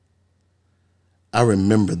Smith. I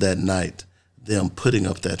remember that night them putting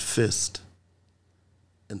up that fist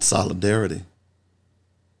in solidarity.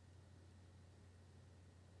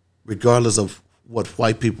 Regardless of what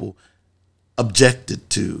white people objected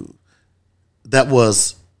to, that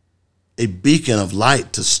was a beacon of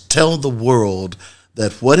light to tell the world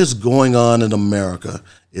that what is going on in America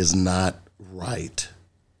is not right.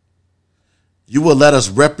 You will let us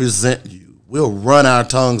represent you. We'll run our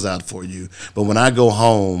tongues out for you. But when I go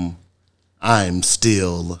home, I'm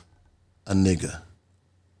still a nigger.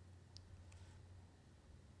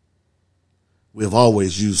 We have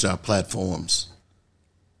always used our platforms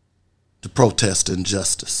to protest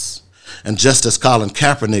injustice. And just as Colin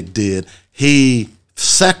Kaepernick did, he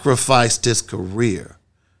sacrificed his career.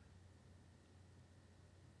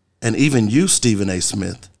 And even you, Stephen A.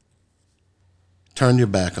 Smith, turn your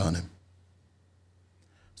back on him.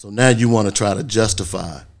 So now you want to try to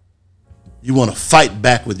justify. You want to fight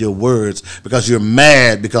back with your words because you're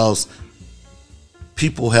mad because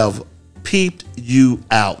people have peeped you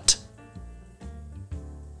out.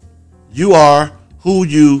 You are who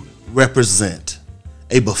you represent,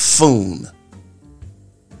 a buffoon.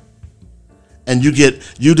 And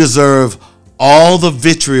you deserve all the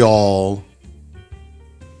vitriol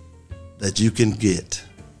that you can get.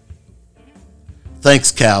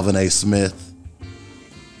 Thanks, Calvin A. Smith.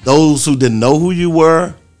 Those who didn't know who you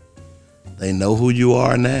were, they know who you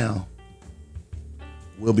are now.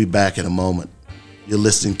 We'll be back in a moment. You're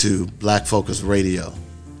listening to Black Focus Radio.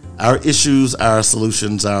 Our issues, our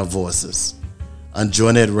solutions, our voices on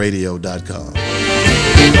joynetradio.com.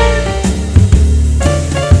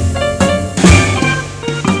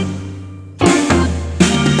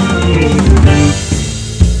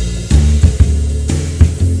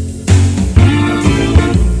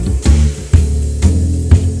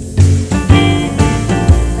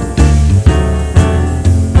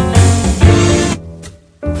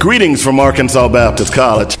 Greetings from Arkansas Baptist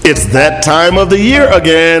College. It's that time of the year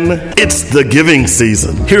again. It's the giving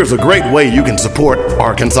season. Here's a great way you can support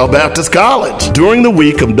Arkansas Baptist College. During the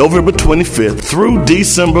week of November 25th through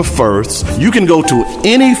December 1st, you can go to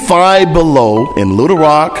any Five Below in Little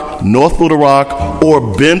Rock, North Little Rock, or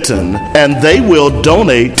Benton, and they will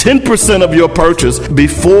donate 10% of your purchase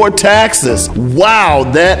before taxes. Wow,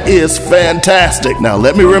 that is fantastic. Now,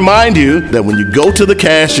 let me remind you that when you go to the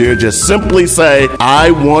cashier, just simply say,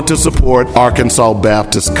 I want to support Arkansas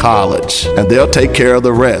Baptist College, and they'll take care of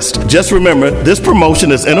the rest. Just remember, this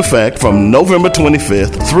promotion is in effect from November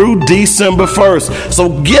 25th through December 1st.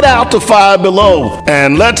 So get out to Five Below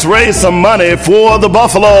and let's raise some money for the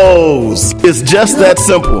Buffaloes. It's just that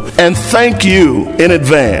simple. And thank you in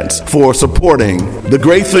advance for supporting the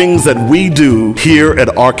great things that we do here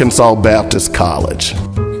at Arkansas Baptist College.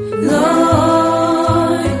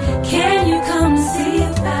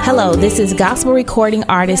 Hello, this is gospel recording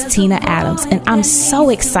artist Tina Adams, and I'm so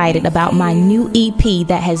excited about my new EP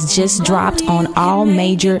that has just dropped on all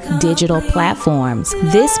major digital platforms.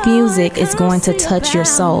 This music is going to touch your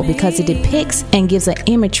soul because it depicts and gives an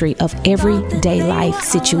imagery of everyday life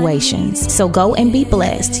situations. So go and be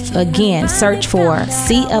blessed. Again, search for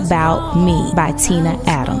See About Me by Tina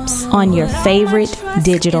Adams on your favorite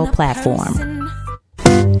digital platform.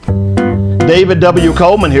 David W.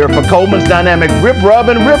 Coleman here for Coleman's Dynamic Rib Rub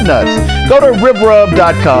and Rib Nuts. Go to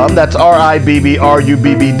ribrub.com, that's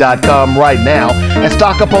RIBBRUBB.com right now, and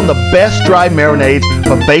stock up on the best dry marinades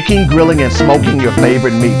for baking, grilling, and smoking your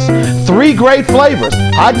favorite meats. 3 great flavors,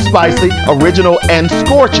 hot and spicy, original, and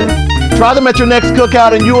scorching. Try them at your next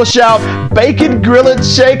cookout and you will shout, bake it, grill it,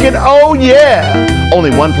 shake it, oh yeah!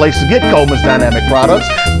 Only one place to get Coleman's Dynamic products,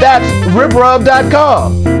 that's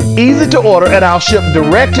ribrub.com. Easy to order, and I'll ship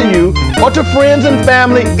direct to you or to friends and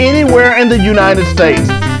family anywhere in the United States.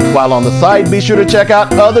 While on the site, be sure to check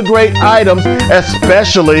out other great items,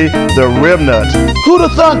 especially the rib nuts. Who'da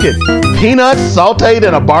thunk it? Peanuts sauteed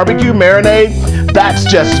in a barbecue marinade? That's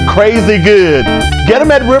just crazy good. Get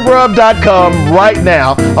them at ribrub.com right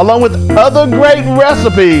now, along with other great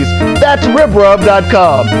recipes. That's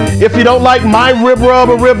ribrub.com. If you don't like my rib rub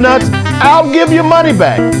or rib nuts, I'll give you money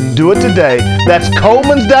back. Do it today. That's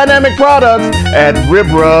Coleman's Dynamic Products at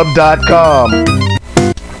ribrub.com.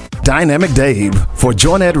 Dynamic Dave for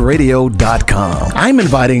joynetradio.com. I'm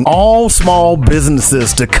inviting all small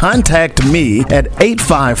businesses to contact me at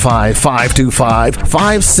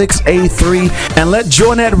 855-525-5683 and let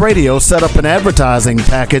Joynet Radio set up an advertising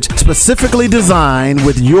package specifically designed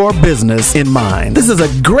with your business in mind. This is a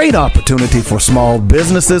great opportunity for small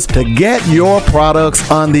businesses to get your products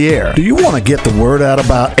on the air. Do you want to get the word out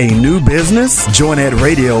about a new business? Joynet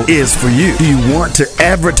Radio is for you. Do you want to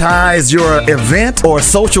advertise your event or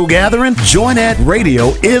social gathering? Joynet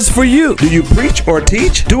Radio is for you. Do you preach or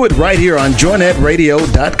teach? Do it right here on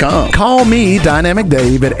joynetradio.com. Call me, Dynamic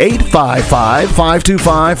Dave, at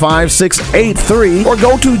 855-525-5683 or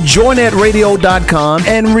go to joynetradio.com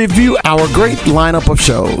and review our great lineup of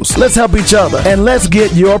shows. Let's help each other and let's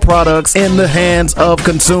get your products in the hands of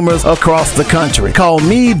consumers across the country. Call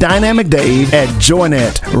me, Dynamic Dave, at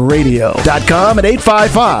joynetradio.com at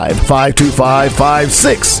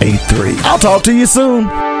 855-525-5683. I'll talk to you soon.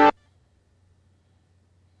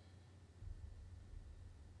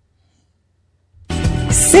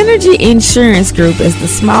 Synergy Insurance Group is the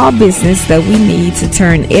small business that we need to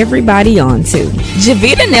turn everybody on to.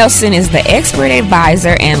 Javita Nelson is the expert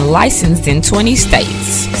advisor and licensed in 20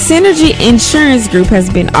 states. Synergy Insurance Group has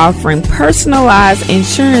been offering personalized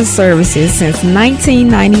insurance services since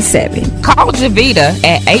 1997. Call Javita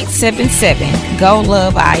at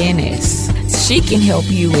 877-GO-LOVE-INS. She can help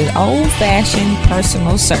you with old-fashioned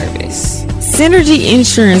personal service. Synergy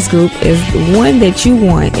Insurance Group is the one that you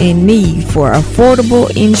want and need for affordable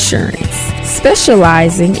insurance.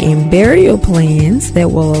 specializing in burial plans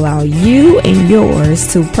that will allow you and yours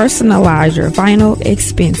to personalize your final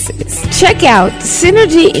expenses. Check out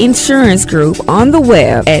Synergy Insurance Group on the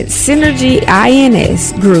web at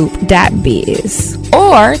synergyinsgroup.biz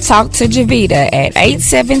or talk to Javita at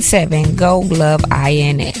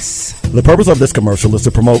 877-GO-LOVE-INS. The purpose of this commercial is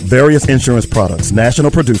to promote various insurance products.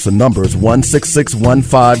 National producer numbers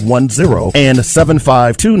 1661510 and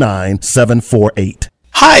 7529748.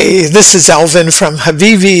 Hi, this is Alvin from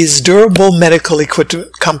Habibi's Durable Medical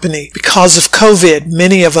Equipment Company. Because of COVID,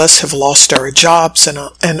 many of us have lost our jobs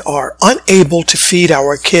and are unable to feed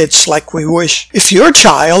our kids like we wish. If your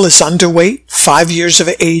child is underweight, 5 years of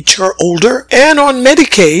age or older, and on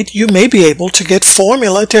Medicaid, you may be able to get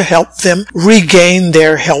formula to help them regain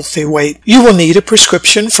their healthy weight. You will need a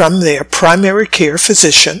prescription from their primary care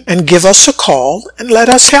physician and give us a call and let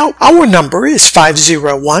us help. Our number is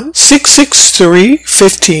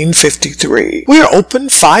 501-663-1553. We are open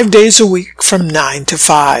 5 days a week from 9 to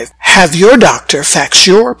 5. Have your doctor fax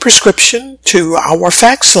your prescription to our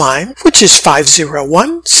fax line, which is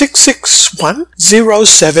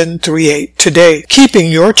 501-661-0738 today.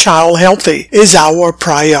 Keeping your child healthy is our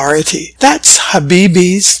priority. That's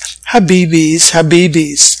Habibi's,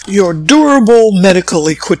 your durable medical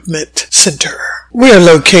equipment center. We are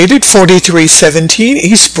located 4317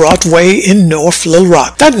 East Broadway in North Little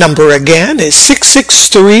Rock. That number again is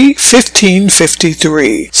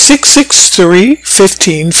 663-1553.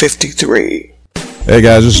 663-1553. Hey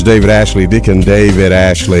guys, this is David Ashley, Deacon David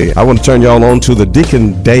Ashley. I want to turn y'all on to the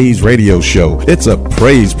Deacon Days radio show. It's a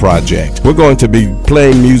praise project. We're going to be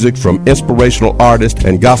playing music from inspirational artists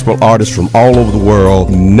and gospel artists from all over the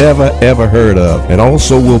world, never ever heard of. And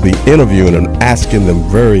also we'll be interviewing and asking them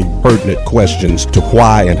very pertinent questions to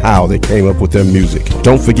why and how they came up with their music.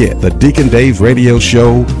 Don't forget, the Deacon Days radio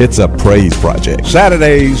show, it's a praise project.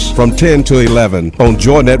 Saturdays from 10 to 11 on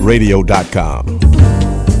joynetradio.com.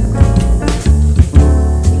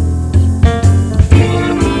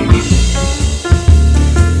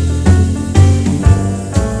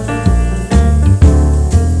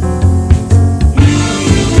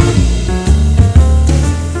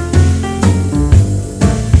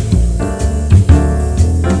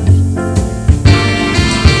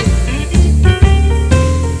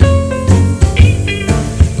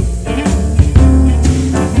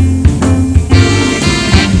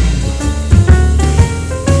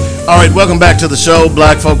 All right, welcome back to the show,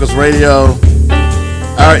 Black Focus Radio.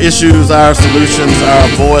 Our issues, our solutions, our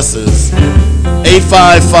voices.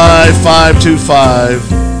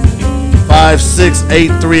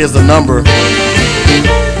 855-525-5683 is the number.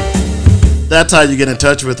 That's how you get in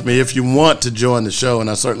touch with me if you want to join the show, and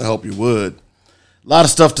I certainly hope you would. A lot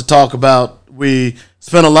of stuff to talk about. We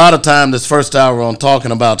spent a lot of time this first hour on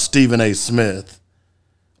talking about Stephen A. Smith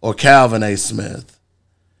or Calvin A. Smith.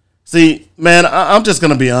 See, man, I'm just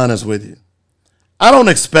going to be honest with you. I don't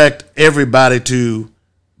expect everybody to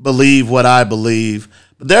believe what I believe,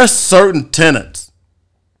 but there are certain tenets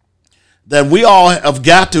that we all have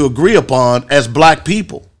got to agree upon as black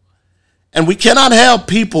people. And we cannot have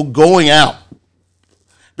people going out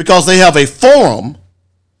because they have a forum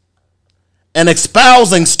and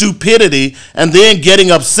espousing stupidity and then getting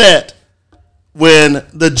upset when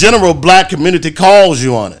the general black community calls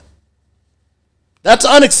you on it. That's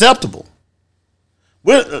unacceptable.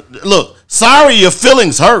 Look, sorry your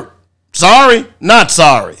feelings hurt. Sorry, not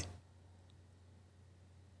sorry.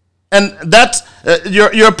 And that's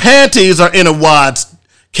your panties are in a wads,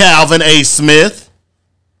 Calvin A. Smith,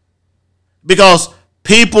 because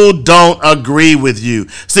people don't agree with you.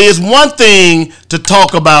 See, it's one thing to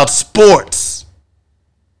talk about sports,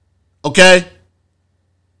 okay?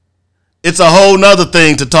 It's a whole nother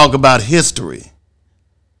thing to talk about history.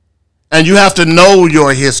 And you have to know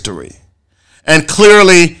your history. And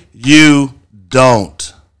clearly you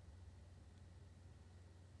don't.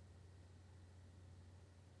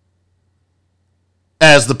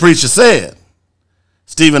 As the preacher said,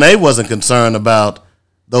 Stephen A. wasn't concerned about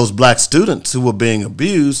those black students who were being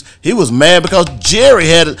abused. He was mad because Jerry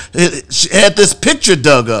had this picture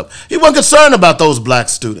dug up. He wasn't concerned about those black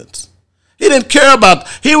students. He didn't care about,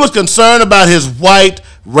 he was concerned about his white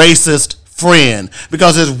racist friend,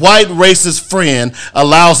 because his white racist friend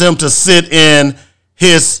allows him to sit in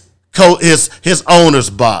his owner's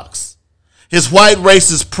box. His white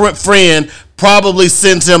racist friend probably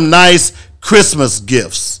sends him nice Christmas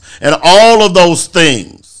gifts and all of those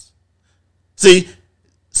things. See,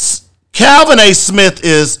 Calvin A. Smith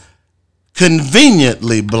is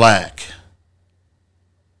conveniently black.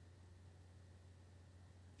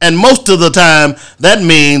 And most of the time, that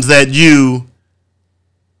means that you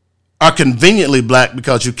are conveniently black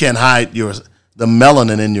because you can't hide the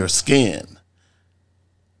melanin in your skin.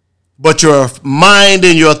 But your mind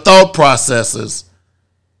and your thought processes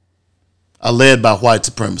are led by white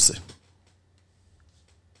supremacy.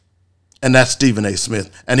 And that's Stephen A.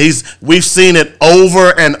 Smith. And we've seen it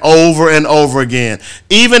over and over and over again.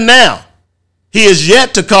 Even now, he is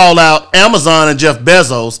yet to call out Amazon and Jeff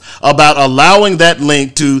Bezos about allowing that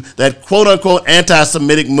link to that quote-unquote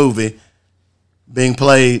anti-Semitic movie being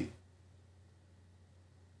played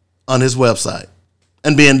on his website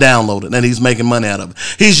and being downloaded, and he's making money out of it.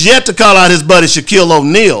 He's yet to call out his buddy Shaquille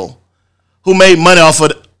O'Neal, who made money off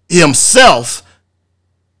of himself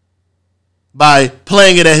by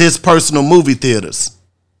playing it at his personal movie theaters,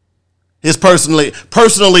 his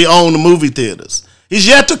personally owned movie theaters. He's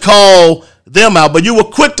yet to call them out, but you were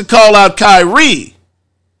quick to call out Kyrie.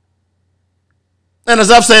 And as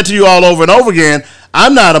I've said to you all over and over again,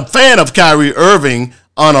 I'm not a fan of Kyrie Irving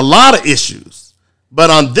on a lot of issues. But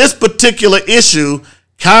on this particular issue,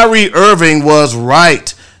 Kyrie Irving was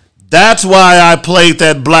right. That's why I played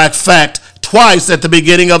that black fact twice at the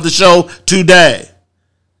beginning of the show today.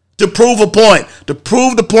 To prove a point. To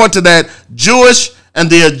prove the point to that Jewish and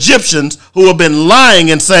the Egyptians who have been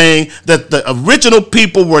lying and saying that the original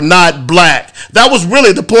people were not black. That was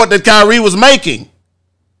really the point that Kyrie was making.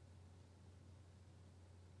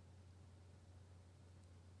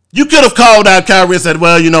 You could have called out Kyrie and said,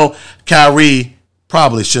 well, Kyrie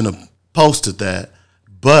probably shouldn't have posted that.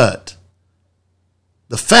 But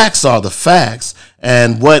the facts are the facts.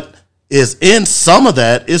 And what is in some of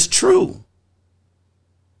that is true.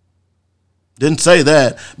 Didn't say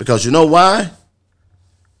that because you know why?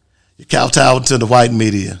 You kowtowed to the white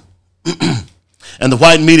media. And the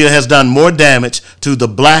white media has done more damage to the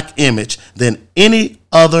black image than any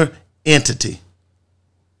other entity.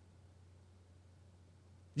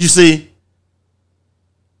 You see?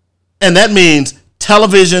 And that means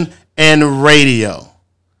television and radio.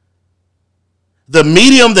 The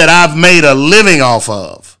medium that I've made a living off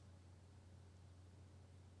of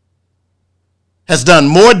has done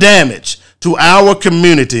more damage to our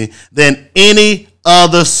community than any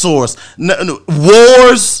other source.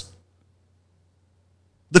 Wars,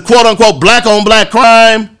 the quote-unquote black-on-black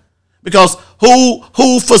crime, because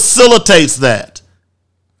who facilitates that?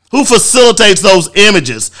 Who facilitates those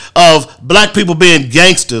images of black people being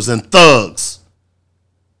gangsters and thugs?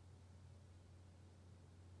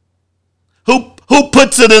 Who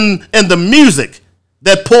puts it in the music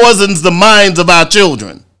that poisons the minds of our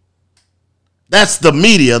children? That's the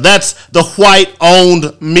media. That's the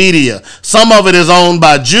white-owned media. Some of it is owned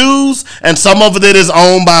by Jews, and some of it is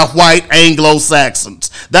owned by white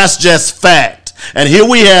Anglo-Saxons. That's just fact. And here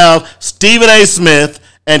we have Stephen A. Smith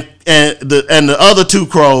and the other two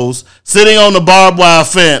crows sitting on the barbed wire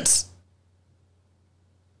fence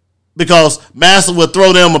because Massa would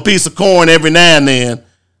throw them a piece of corn every now and then,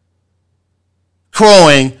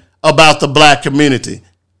 crowing about the black community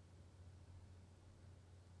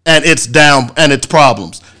and its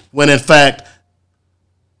problems, when in fact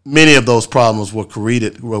many of those problems were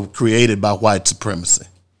created by white supremacy.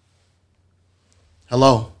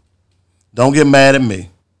 Hello? Don't get mad at me.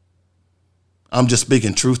 I'm just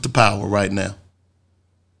speaking truth to power right now.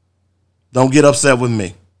 Don't get upset with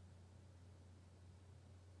me.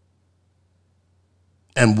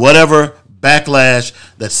 And whatever backlash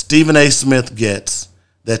that Stephen A. Smith gets,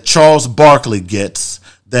 that Charles Barkley gets,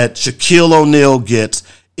 that Shaquille O'Neal gets,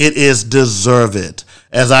 it is deserved.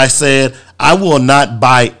 As I said, I will not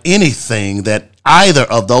buy anything that either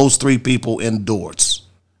of those three people endorse.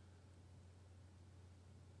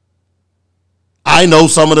 I know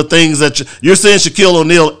some of the things that you're seeing Shaquille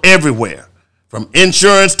O'Neal everywhere, from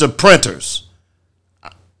insurance to printers.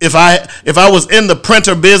 If I was in the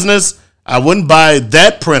printer business, I wouldn't buy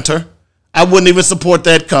that printer. I wouldn't even support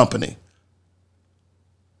that company.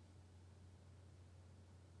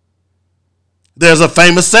 There's a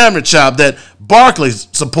famous sandwich shop that Barclays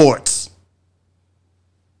supports.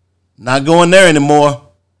 Not going there anymore.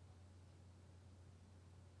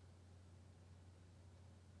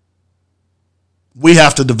 We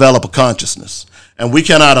have to develop a consciousness. And we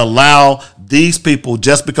cannot allow these people,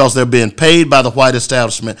 just because they're being paid by the white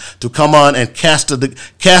establishment, to come on and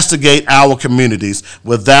castigate our communities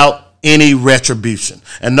without any retribution.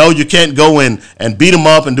 And no, you can't go in and beat them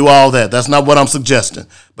up and do all that. That's not what I'm suggesting.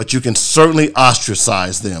 But you can certainly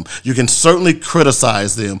ostracize them. You can certainly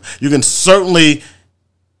criticize them. You can certainly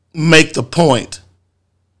make the point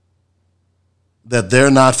that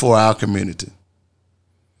they're not for our community.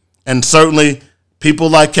 And certainly people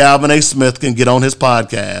like Calvin A. Smith can get on his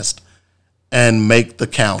podcast and make the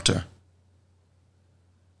counter.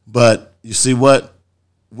 But you see what?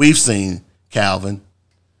 we've seen, Calvin,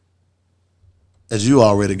 as you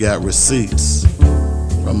already got receipts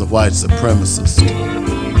from the white supremacists.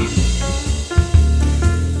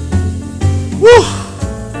 Woo!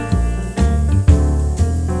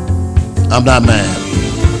 I'm not mad.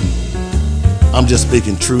 I'm just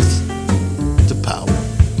speaking truth to power.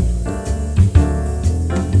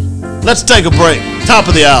 Let's take a break. Top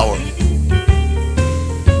of the hour.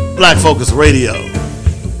 Black Focus Radio.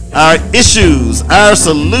 Our issues, our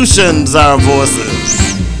solutions, our voices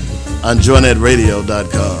on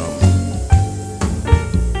joynetradio.com.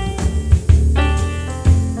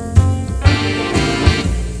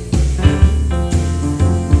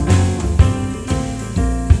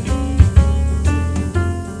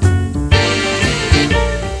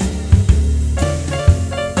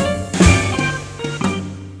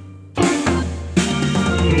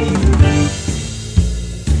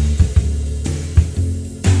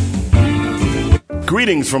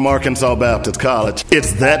 Greetings from Arkansas Baptist College.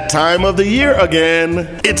 It's that time of the year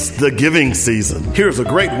again. It's the giving season. Here's a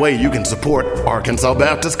great way you can support Arkansas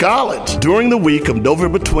Baptist College. During the week of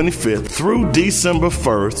November 25th through December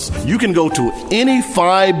 1st, you can go to any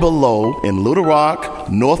Five Below in Little Rock,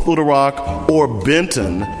 North Little Rock, or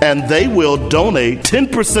Benton, and they will donate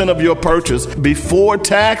 10% of your purchase before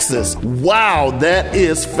taxes. Wow, that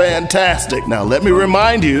is fantastic. Now, let me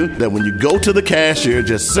remind you that when you go to the cashier,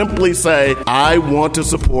 just simply say, I want to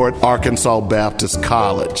support Arkansas Baptist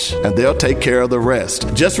College, and they'll take care of the rest.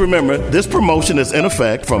 Just remember, this promotion is in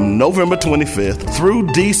effect from November 25th through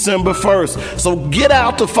December 1st. So get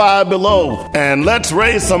out to Five Below and let's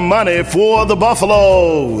raise some money for the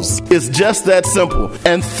Buffaloes. It's just that simple.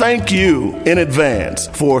 And thank you in advance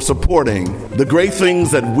for supporting the great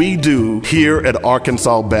things that we do here at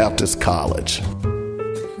Arkansas Baptist College.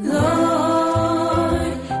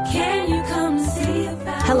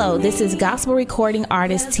 Hello, this is gospel recording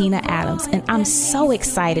artist Tina Adams, and I'm so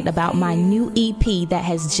excited about my new EP that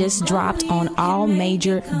has just dropped on all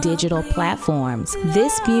major digital platforms.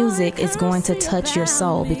 This music is going to touch your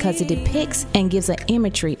soul because it depicts and gives an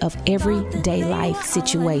imagery of everyday life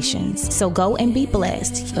situations. So go and be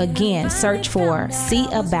blessed. Again, search for See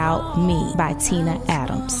About Me by Tina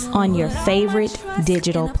Adams on your favorite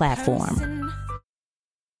digital platform.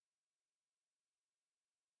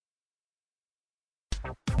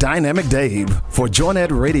 Dynamic Dave for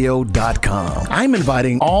joynetradio.com. I'm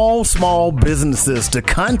inviting all small businesses to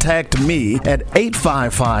contact me at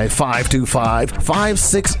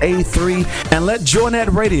 855-525-5683 and let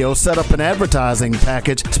Joynet Radio set up an advertising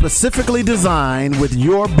package specifically designed with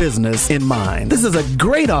your business in mind. This is a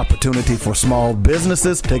great opportunity for small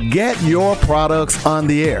businesses to get your products on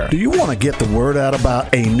the air. Do you want to get the word out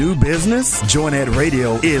about a new business? Joynet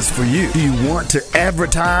Radio is for you. Do you want to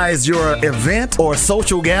advertise your event or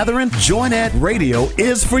social gathering? Joynet Radio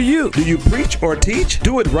is for you. Do you preach or teach?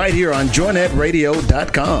 Do it right here on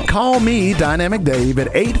joynetradio.com. Call me, Dynamic Dave, at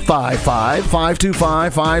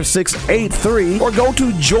 855-525-5683 or go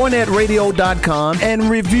to joynetradio.com and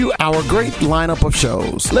review our great lineup of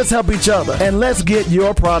shows. Let's help each other and let's get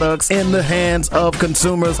your products in the hands of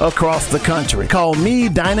consumers across the country. Call me,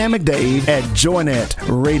 Dynamic Dave, at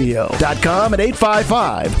joynetradio.com at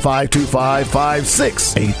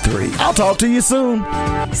 855-525-5683. I'll talk to you soon.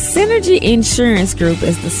 Synergy Insurance Group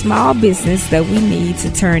is the small business that we need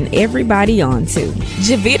to turn everybody on to.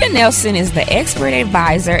 Javita Nelson is the expert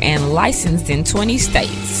advisor and licensed in 20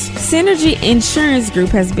 states. Synergy Insurance Group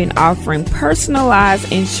has been offering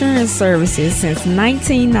personalized insurance services since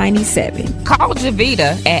 1997. Call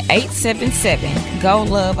Javita at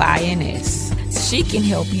 877-GO-LOVE-INS. She can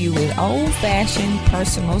help you with old-fashioned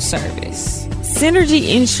personal service.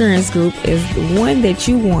 Synergy Insurance Group is the one that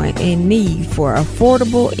you want and need for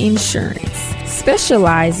affordable insurance,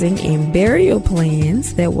 specializing in burial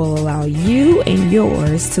plans that will allow you and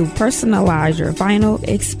yours to personalize your final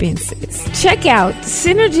expenses. Check out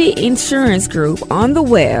Synergy Insurance Group on the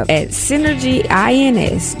web at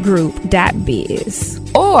synergyinsgroup.biz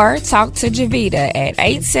or talk to Javita at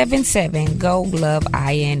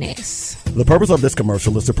 877-GO-LOVE-INS. The purpose of this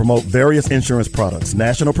commercial is to promote various insurance products.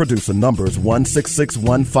 National producer numbers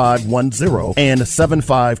 1661510 and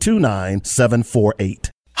 7529748.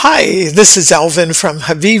 Hi, this is Alvin from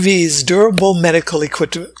Havivi's Durable Medical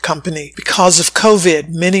Equipment Company. Because of COVID,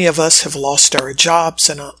 many of us have lost our jobs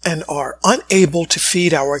and are unable to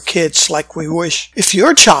feed our kids like we wish. If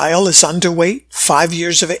your child is underweight, 5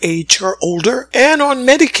 years of age or older, and on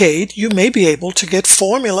Medicaid, you may be able to get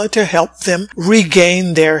formula to help them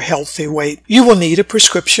regain their healthy weight. You will need a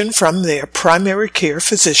prescription from their primary care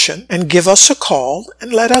physician and give us a call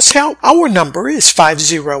and let us help. Our number is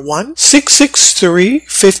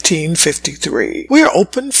 501-663-50 663-1553. We are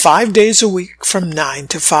open 5 days a week from 9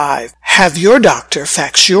 to 5. Have your doctor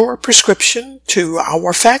fax your prescription to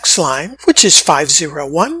our fax line, which is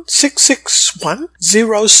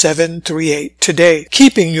 501-661-0738 today.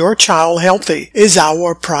 Keeping your child healthy is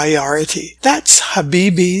our priority. That's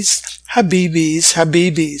Habibis,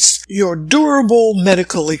 your durable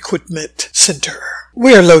medical equipment center.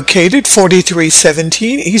 We are located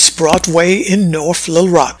 4317 East Broadway in North Little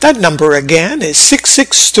Rock. That number again is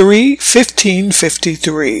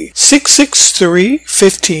 663-1553.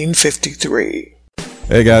 663-1553.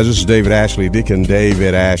 Hey guys, this is David Ashley, Deacon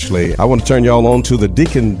David Ashley. I want to turn y'all on to the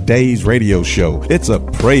Deacon Days radio show. It's a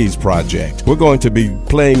praise project. We're going to be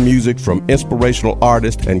playing music from inspirational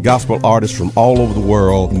artists and gospel artists from all over the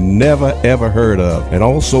world, never ever heard of. And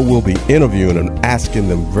also we'll be interviewing and asking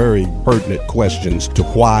them very pertinent questions to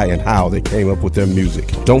why and how they came up with their music.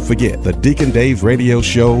 Don't forget, the Deacon Days radio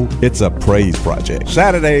show, it's a praise project.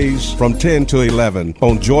 Saturdays from 10 to 11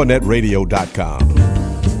 on joynetradio.com.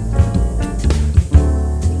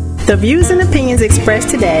 The views and opinions expressed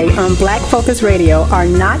today on Black Focus Radio are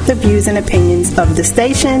not the views and opinions of the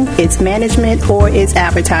station, its management, or its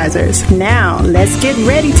advertisers. Now, let's get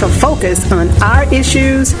ready to focus on our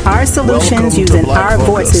issues, our solutions, using our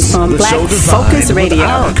voices on Black Focus Radio. With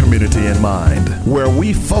our community in mind, where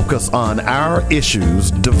we focus on our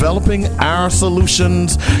issues, developing our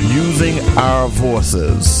solutions, using our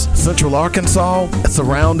voices. Central Arkansas,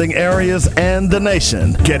 surrounding areas, and the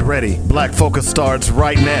nation. Get ready. Black Focus starts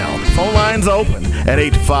right now. Phone lines open at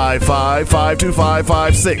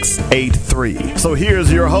 855-525-5683. So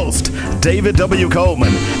here's your host, David W.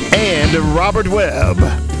 Coleman and Robert Webb.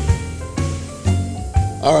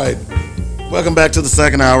 All right. Welcome back to the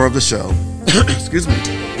second hour of the show. Excuse me.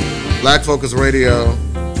 Black Focus Radio.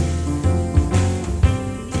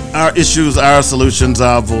 Our issues, our solutions,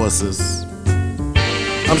 our voices.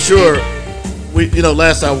 I'm sure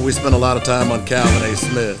last hour we spent a lot of time on Calvin A.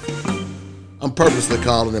 Smith. I'm purposely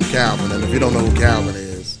calling him Calvin, and if you don't know who Calvin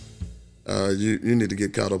is, you need to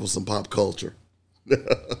get caught up with some pop culture.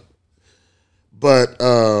 But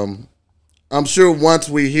I'm sure once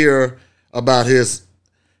we hear about his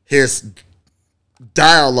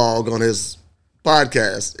dialogue on his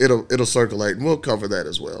podcast, it'll circulate, and we'll cover that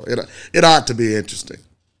as well. It ought to be interesting.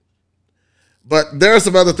 But there are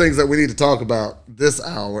some other things that we need to talk about this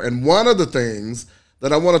hour, and one of the things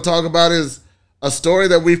that I want to talk about is a story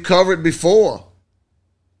that we've covered before.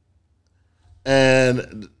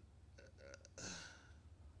 And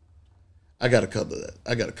I got to cover that.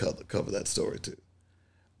 I got to cover that story too.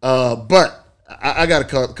 But I got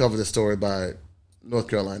to cover this story by North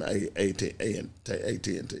Carolina AT&T.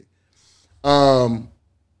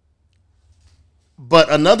 But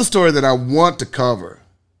another story that I want to cover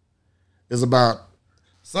is about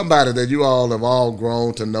somebody that you all have all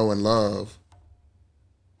grown to know and love.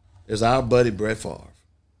 Is our buddy Brett Favre.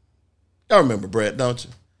 Y'all remember Brett, don't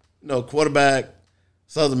you? Quarterback,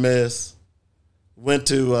 Southern Miss, went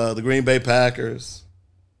to the Green Bay Packers.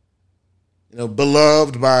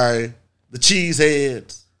 Beloved by the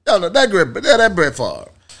Cheeseheads. That Brett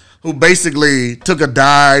Favre, who basically took a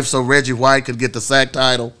dive so Reggie White could get the sack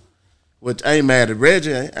title, which I ain't mad at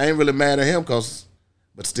Reggie. I ain't really mad at him, but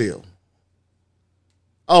still.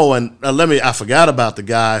 Oh, and I forgot about the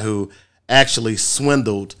guy who actually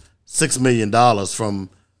swindled $6 million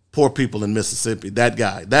from poor people in Mississippi. That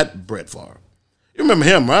guy, that Brett Favre. You remember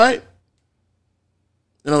him, right?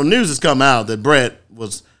 News has come out that Brett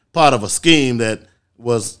was part of a scheme that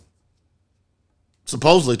was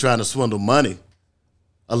supposedly trying to swindle money,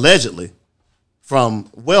 allegedly, from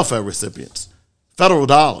welfare recipients, federal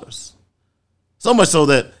dollars. So much so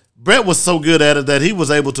that Brett was so good at it that he was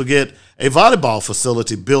able to get a volleyball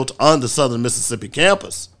facility built on the Southern Mississippi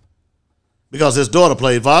campus, because his daughter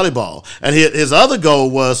played volleyball. And his other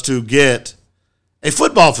goal was to get a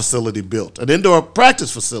football facility built, an indoor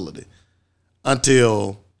practice facility,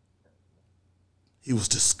 until he was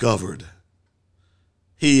discovered.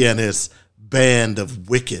 He and his band of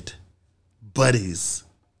wicked buddies.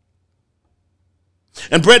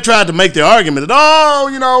 And Brett tried to make the argument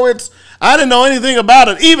that, I didn't know anything about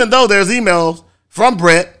it, even though there's emails from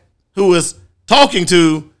Brett, who was talking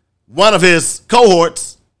to one of his cohorts,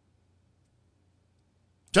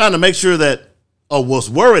 trying to make sure that, or was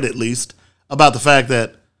worried at least, about the fact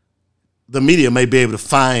that the media may be able to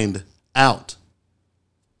find out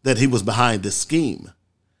that he was behind this scheme,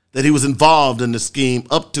 that he was involved in the scheme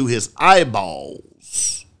up to his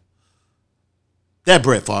eyeballs. That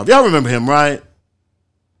Brett Favre. Y'all remember him, right?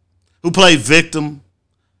 Who played victim,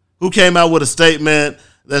 who came out with a statement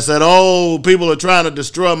that said, oh, people are trying to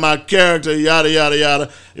destroy my character, yada, yada,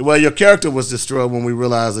 yada. Well, your character was destroyed when we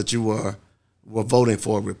realized that you were voting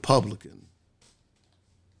for a Republican,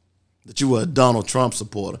 that you were a Donald Trump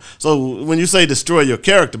supporter. So when you say destroy your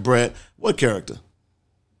character, Brett, what character?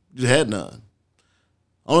 You had none.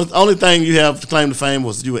 Only thing you have to claim to fame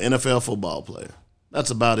was you were an NFL football player.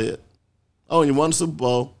 That's about it. Oh, and you won the Super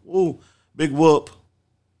Bowl. Ooh, big whoop.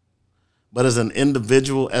 But as an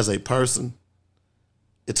individual, as a person,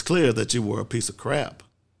 it's clear that you were a piece of crap.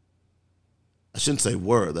 I shouldn't say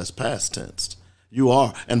were, that's past tense. You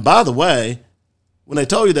are. And by the way, when they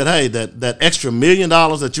told you that, hey, that extra $1 million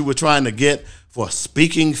that you were trying to get for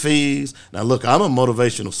speaking fees. Now, look, I'm a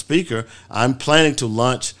motivational speaker. I'm planning to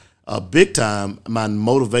launch big time my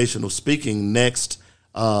motivational speaking next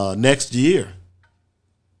year.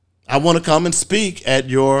 I want to come and speak at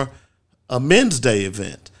your Men's Day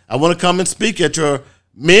event. I want to come and speak at your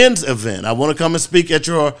men's event. I want to come and speak at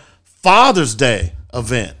your Father's Day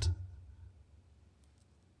event.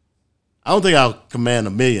 I don't think I'll command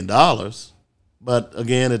 $1 million, but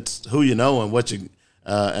again, it's who you know and what you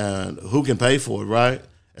and who can pay for it, right?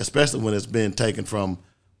 Especially when it's being taken from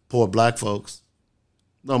poor black folks.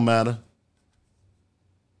 Don't matter,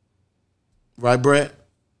 right, Brett?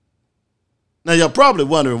 Now, you're probably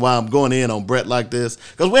wondering why I'm going in on Brett like this,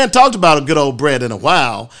 because we haven't talked about a good old Brett in a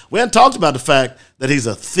while. We haven't talked about the fact that he's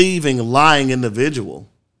a thieving, lying individual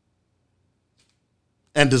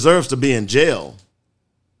and deserves to be in jail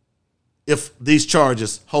if these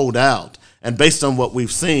charges hold out. And based on what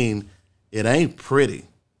we've seen, it ain't pretty.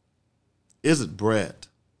 Is it, Brett?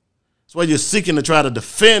 That's why you're seeking to try to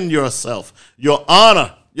defend yourself, your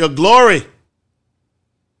honor, your glory.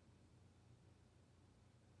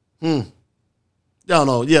 Y'all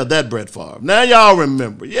know, yeah, that Brett Favre. Now y'all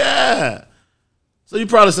remember, yeah. So you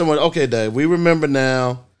probably said, well, okay, Dave, we remember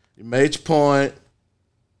now. You made your point.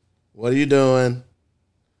 What are you doing?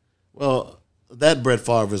 Well, that Brett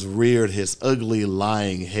Favre has reared his ugly,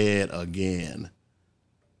 lying head again.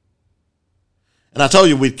 And I told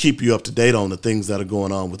you we'd keep you up to date on the things that are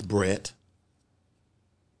going on with Brett.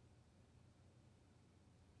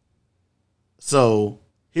 So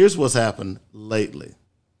here's what's happened lately.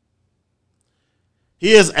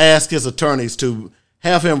 He has asked his attorneys to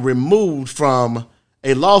have him removed from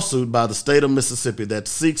a lawsuit by the state of Mississippi that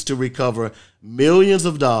seeks to recover millions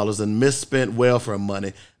of dollars in misspent welfare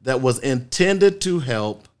money that was intended to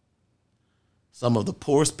help some of the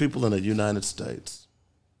poorest people in the United States.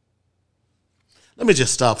 Let me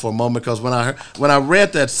just stop for a moment, because when I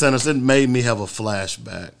read that sentence, it made me have a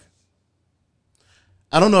flashback.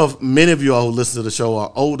 I don't know if many of you all who listen to the show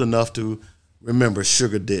are old enough to remember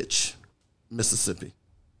Sugar Ditch, Mississippi.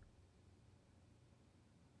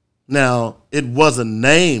 Now, it wasn't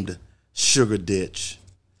named Sugar Ditch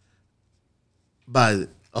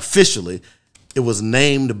officially. It was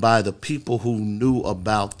named by the people who knew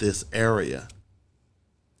about this area.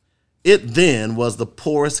 It then was the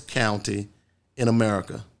poorest county in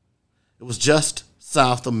America. It was just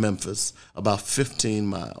south of Memphis, about 15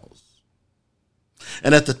 miles.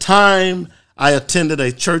 And at the time, I attended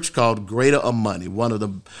a church called Greater Amani, one of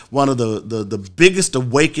the biggest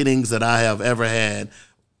awakenings that I have ever had.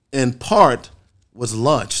 In part, was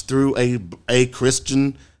launched through a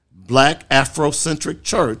Christian, black, Afrocentric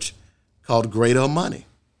church called Greater Amani.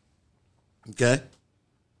 Okay?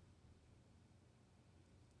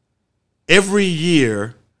 Every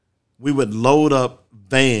year, we would load up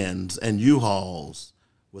vans and U-Hauls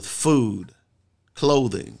with food,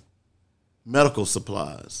 clothing, medical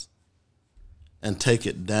supplies, and take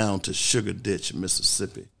it down to Sugar Ditch,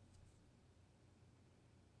 Mississippi.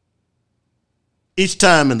 Each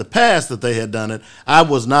time in the past that they had done it, I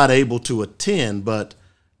was not able to attend, but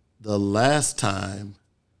the last time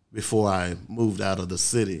before I moved out of the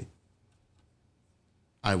city,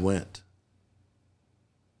 I went.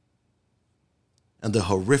 And the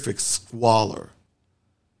horrific squalor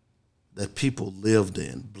that people lived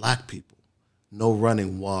in, black people, no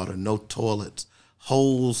running water, no toilets,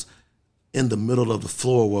 holes in the middle of the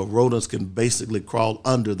floor where rodents can basically crawl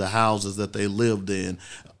under the houses that they lived in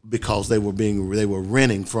because they were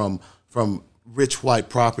renting from rich white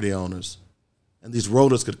property owners. And these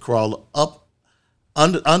rodents could crawl up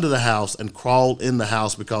under the house and crawl in the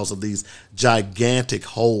house because of these gigantic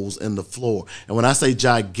holes in the floor. And when I say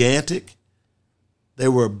gigantic, they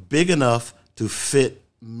were big enough to fit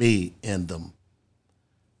me in them.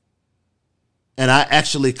 And I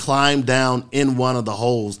actually climbed down in one of the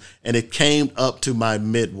holes, and it came up to my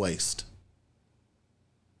mid-waist.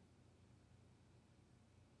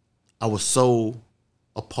 I was so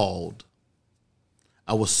appalled.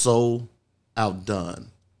 I was so outdone.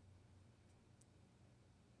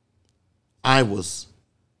 I was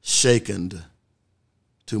shaken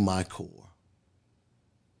to my core.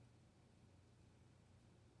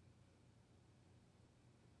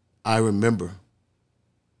 I remember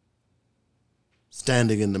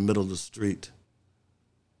standing in the middle of the street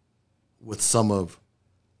with some of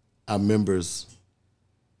our members,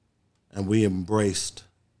 and we embraced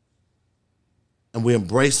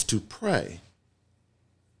to pray,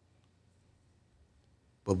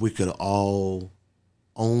 but we could all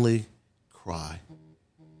only cry.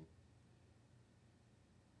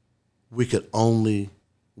 We could only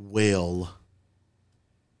wail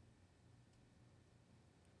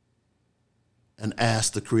and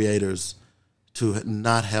ask the creators to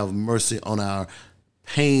not have mercy on our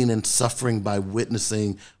pain and suffering by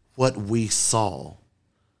witnessing what we saw,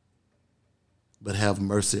 but have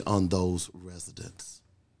mercy on those residents.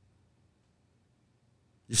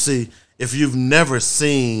 You see, if you've never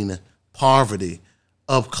seen poverty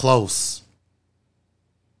up close,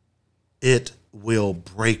 it will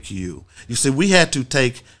break you. You see, we had to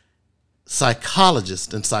take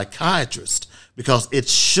psychologists and psychiatrists because it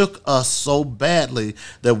shook us so badly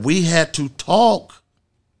that we had to talk.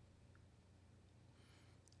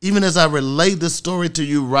 Even as I relay this story to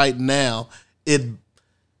you right now, it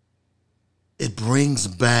brings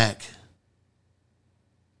back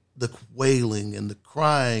the wailing and the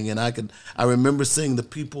crying. And I remember seeing the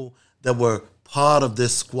people that were part of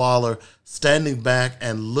this squalor standing back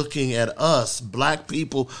and looking at us, black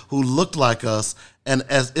people who looked like us, and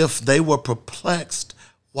as if they were perplexed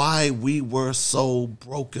why we were so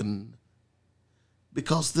broken,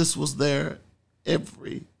 because this was their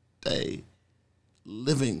everyday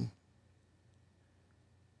living.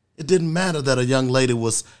 It didn't matter that a young lady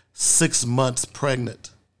was 6 months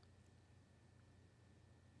pregnant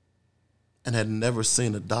and had never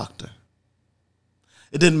seen a doctor.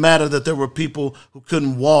 It didn't matter that there were people who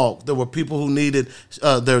couldn't walk. There were people who needed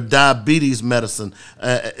their diabetes medicine.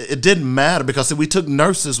 It didn't matter because we took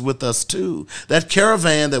nurses with us too. That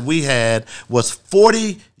caravan that we had was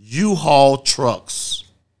 40 U-Haul trucks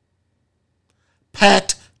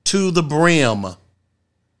packed to the brim,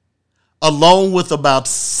 along with about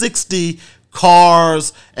 60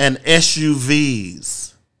 cars and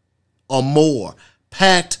SUVs or more,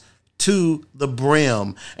 packed to the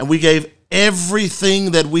brim. And we gave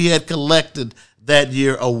everything that we had collected that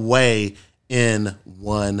year away in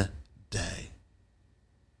one day.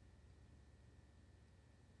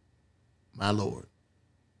 My Lord.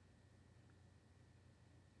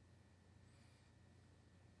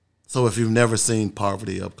 So if you've never seen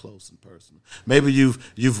poverty up close and personal, maybe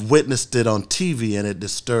you've witnessed it on TV and it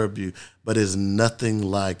disturbed you, but it's nothing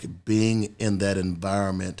like being in that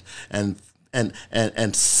environment and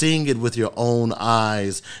seeing it with your own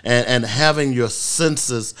eyes and having your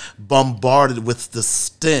senses bombarded with the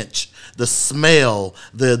stench, the smell,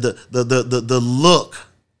 the look.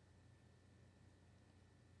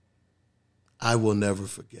 I will never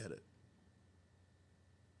forget it.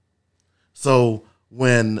 So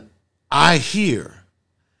when I hear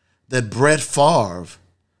that Brett Favre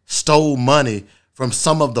stole money from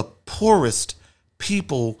some of the poorest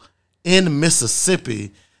people in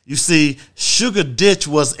Mississippi, you see, Sugar Ditch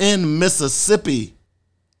was in Mississippi.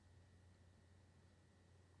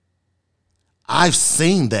 I've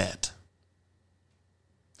seen that.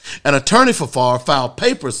 An attorney for Favre filed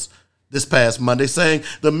papers this past Monday saying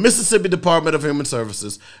the Mississippi Department of Human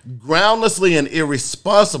Services groundlessly and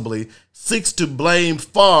irresponsibly seeks to blame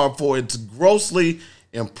Favre for its grossly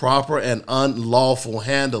improper and unlawful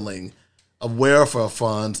handling of welfare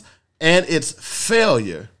funds and its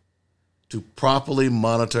failure to properly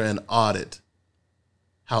monitor and audit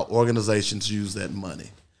how organizations use that money.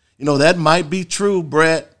 You know, that might be true,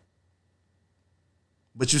 Brett.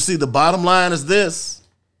 But you see, the bottom line is this.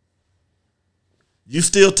 You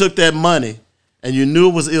still took that money and you knew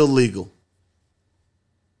it was illegal.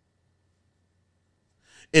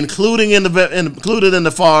 Including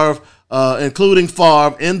Favre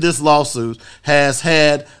in this lawsuit has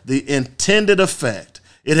had the intended effect.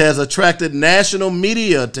 It has attracted national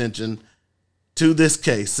media attention to this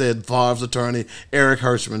case, said Favre's attorney, Eric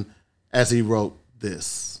Hirschman, as he wrote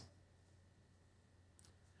this.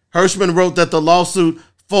 Hirschman wrote that the lawsuit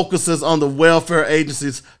focuses on the welfare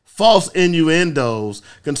agency's false innuendos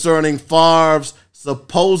concerning Favre's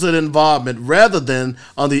supposed involvement rather than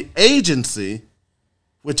on the agency,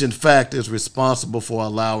 which in fact is responsible for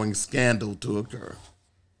allowing scandal to occur.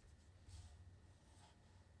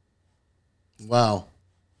 Wow.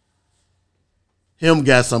 Him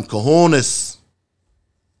got some cojones.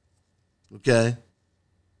 Okay.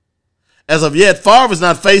 As of yet, Favre is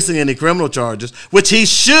not facing any criminal charges, which he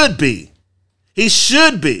should be. He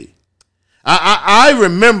should be. I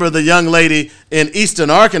remember the young lady in Eastern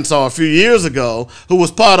Arkansas a few years ago who was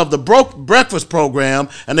part of the breakfast program,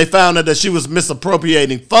 and they found out that she was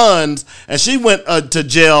misappropriating funds, and she went to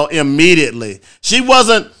jail immediately. She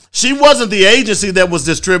wasn't the agency that was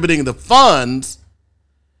distributing the funds.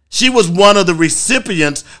 She was one of the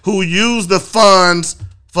recipients who used the funds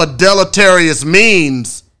for deleterious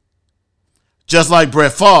means, just like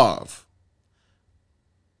Brett Favre.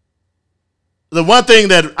 The one thing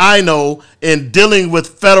that I know in dealing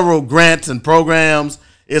with federal grants and programs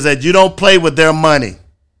is that you don't play with their money.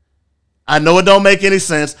 I know it don't make any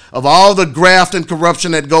sense of all the graft and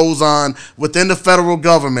corruption that goes on within the federal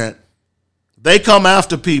government. They come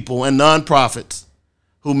after people and nonprofits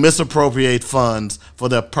who misappropriate funds for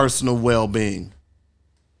their personal well-being.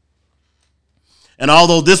 And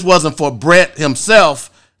although this wasn't for Brett himself,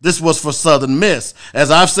 this was for Southern Miss. As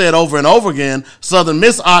I've said over and over again, Southern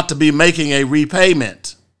Miss ought to be making a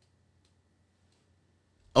repayment.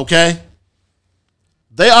 Okay?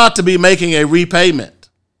 They ought to be making a repayment.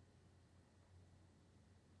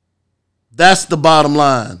 That's the bottom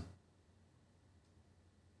line.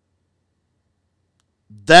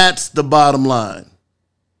 That's the bottom line.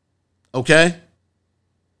 Okay?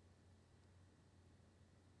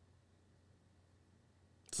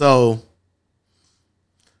 So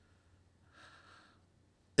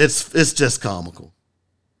it's just comical.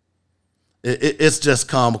 It's just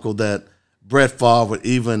comical that Brett Favre would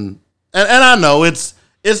even, and I know it's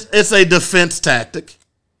a defense tactic.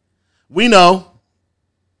 We know.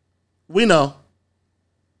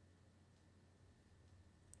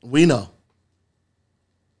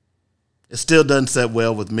 It still doesn't set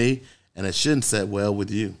well with me, and it shouldn't set well with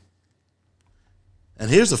you. And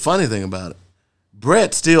here's the funny thing about it.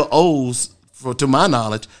 Brett still owes, to my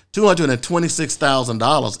knowledge,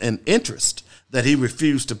 $226,000 in interest that he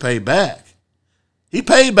refused to pay back. He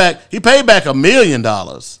paid back $1 million.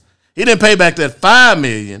 He didn't pay back that $5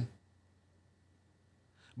 million.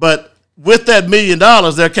 But with that $1 million,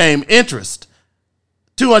 there came interest.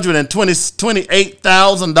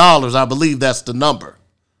 $228,000, I believe that's the number.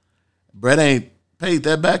 Brett ain't paid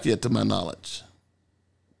that back yet, to my knowledge.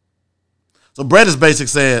 So Brett has basically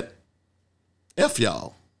said, F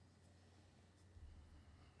y'all.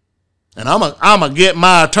 And I'm going to get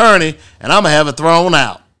my attorney and I'm going to have it thrown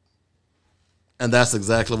out. And that's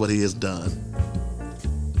exactly what he has done.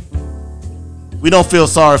 We don't feel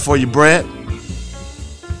sorry for you, Brett.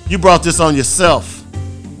 You brought this on yourself.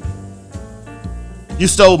 You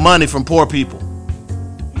stole money from poor people.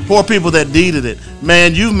 Poor people that needed it.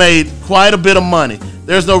 Man, you've made quite a bit of money.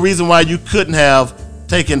 There's no reason why you couldn't have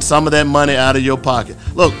taken some of that money out of your pocket.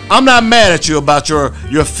 Look, I'm not mad at you about your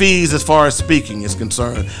fees as far as speaking is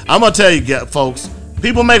concerned. I'm going to tell you, folks,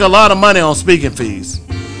 people make a lot of money on speaking fees.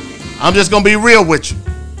 I'm just going to be real with you.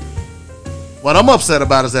 What I'm upset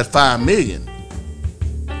about is that $5 million.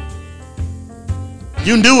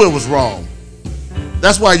 You knew it was wrong.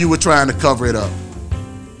 That's why you were trying to cover it up.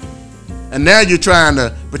 And now you're trying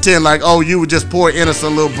to pretend like, oh, you were just poor,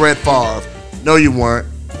 innocent little Brett Favre. No, you weren't.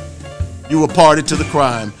 You were party to the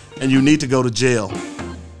crime, and you need to go to jail.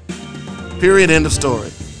 Period, end of story.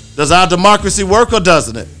 Does our democracy work or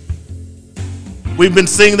doesn't it? We've been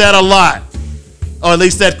seeing that a lot. Or at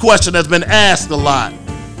least that question has been asked a lot.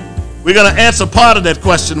 We're going to answer part of that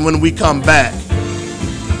question when we come back.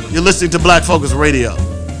 You're listening to Black Focus Radio.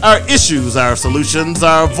 Our issues, our solutions,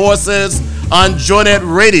 our voices on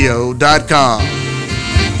JoyNetRadio.com.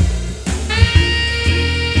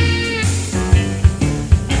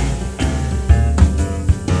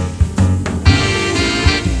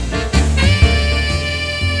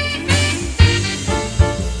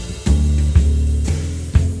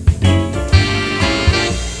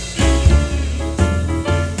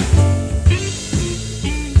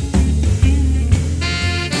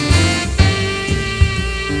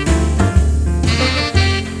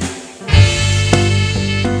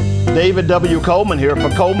 David W. Coleman here for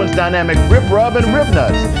Coleman's Dynamic Rib Rub and Rib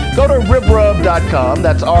Nuts. Go to ribrub.com,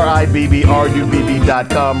 that's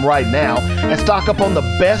RIBBRUBB.com right now, and stock up on the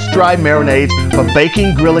best dry marinades for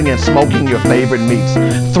baking, grilling, and smoking your favorite meats.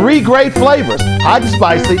 3 great flavors, hot and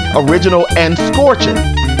spicy, original, and scorching.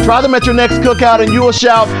 Try them at your next cookout and you will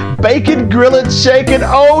shout, bake it, grill it, shake it,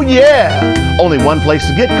 oh yeah! Only one place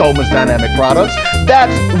to get Coleman's Dynamic products,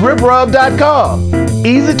 that's ribrub.com.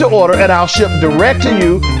 Easy to order, and I'll ship direct to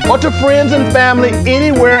you or to friends and family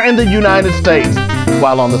anywhere in the United States.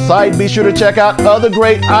 while on the site, be sure to check out other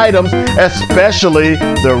great items, especially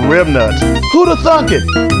the rib nuts. Who'd have thunk it?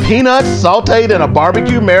 Peanuts sauteed in a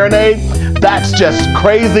barbecue marinade? That's just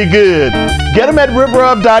crazy good. Get them at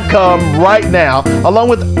ribrub.com right now, along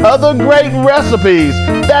with other great recipes.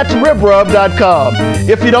 That's ribrub.com.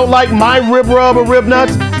 If you don't like my rib rub or rib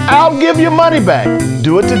nuts, I'll give you money back.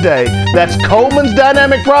 Do it today. That's Coleman's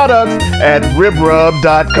Dynamic Products at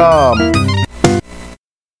ribrub.com.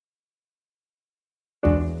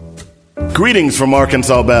 Greetings from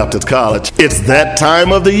Arkansas Baptist College. It's that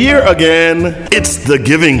time of the year again. It's the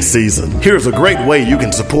giving season. Here's a great way you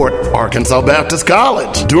can support Arkansas Baptist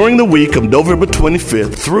College. During the week of November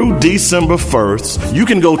 25th through December 1st, you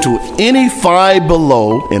can go to any Five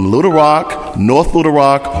Below in Little Rock, North Little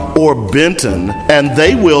Rock, or Benton, and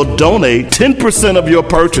they will donate 10% of your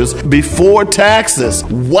purchase before taxes.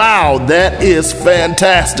 Wow, that is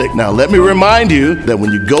fantastic. Now, let me remind you that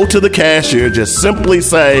when you go to the cashier, just simply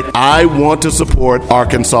say, I want to support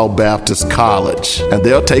Arkansas Baptist College, and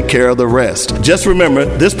they'll take care of the rest. Just remember,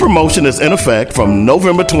 this promotion is in effect from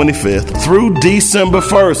November 25th through December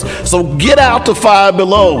 1st. So get out to Five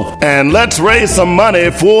Below and let's raise some money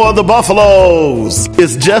for the Buffaloes.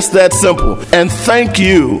 It's just that simple. And thank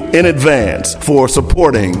you in advance for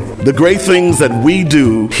supporting the great things that we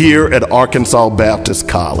do here at Arkansas Baptist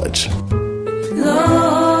College.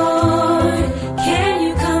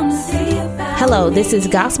 Hello, this is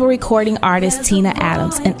gospel recording artist Tina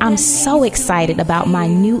Adams, and I'm so excited about my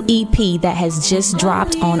new EP that has just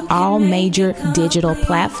dropped on all major digital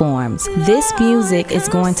platforms. This music is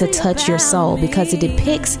going to touch your soul because it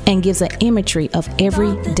depicts and gives an imagery of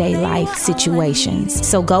everyday life situations.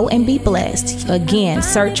 So go and be blessed. Again,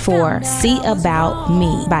 search for See About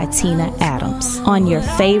Me by Tina Adams on your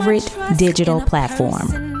favorite digital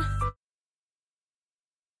platform.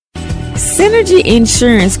 Synergy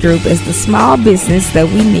Insurance Group is the small business that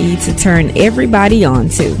we need to turn everybody on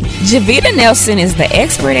to. Javita Nelson is the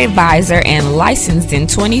expert advisor and licensed in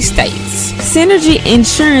 20 states. Synergy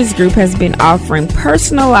Insurance Group has been offering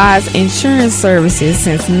personalized insurance services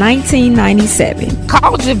since 1997.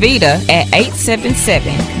 Call Javita at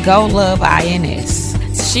 877-GO-LOVE-INS.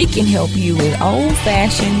 She can help you with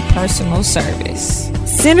old-fashioned personal service.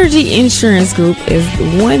 Synergy Insurance Group is the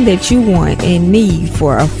one that you want and need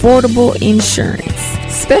for affordable insurance,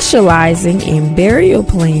 specializing in burial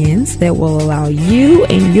plans that will allow you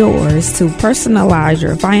and yours to personalize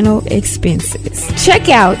your final expenses. Check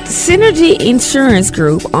out Synergy Insurance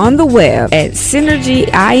Group on the web at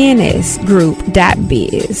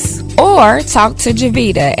synergyinsgroup.biz or talk to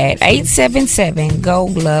Javita at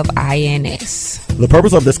 877-GO-LOVE-INS. The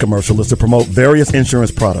purpose of this commercial is to promote various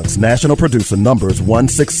insurance products. National producer numbers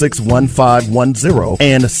 1661510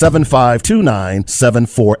 and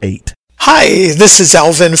 7529748. Hi, this is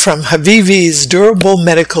Alvin from Habibi's Durable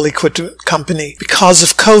Medical Equipment Company. Because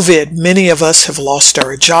of COVID, many of us have lost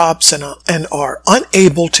our jobs and are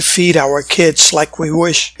unable to feed our kids like we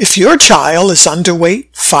wish. If your child is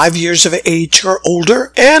underweight, 5 years of age or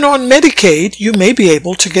older, and on Medicaid, you may be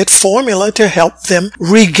able to get formula to help them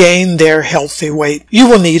regain their healthy weight. You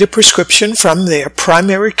will need a prescription from their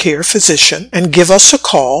primary care physician and give us a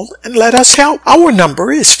call and let us help. Our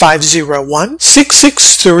number is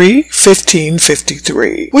 501-663-1553.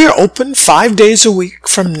 We are open 5 days a week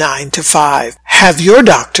from 9 to 5. Have your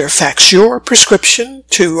doctor fax your prescription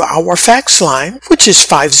to our fax line, which is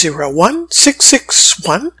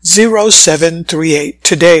 501-661-0738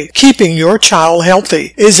 today. Keeping your child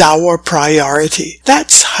healthy is our priority.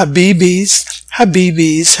 That's Habibi's,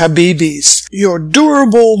 your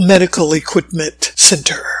durable medical equipment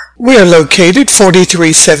center. We are located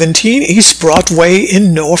 4317 East Broadway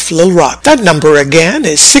in North Little Rock. That number again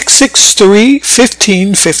is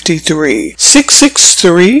 663-1553.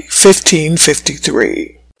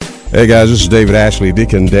 663-1553. Hey guys, this is David Ashley,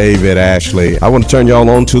 Deacon David Ashley. I want to turn y'all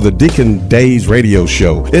on to the Deacon Days radio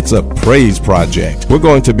show. It's a praise project. We're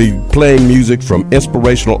going to be playing music from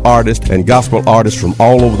inspirational artists and gospel artists from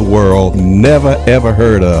all over the world, never ever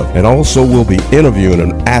heard of. And also we'll be interviewing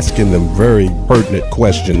and asking them very pertinent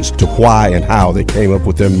questions to why and how they came up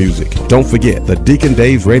with their music. Don't forget, the Deacon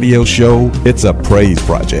Days radio show, it's a praise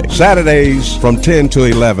project. Saturdays from 10 to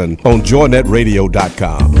 11 on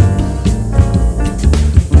joynetradio.com.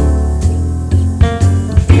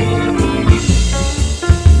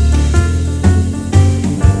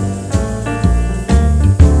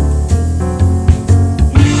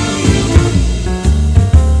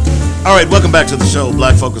 All right, welcome back to the show,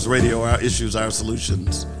 Black Focus Radio, our issues, our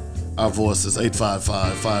solutions, our voices.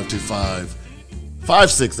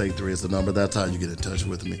 855-525-5683 is the number. That's how you get in touch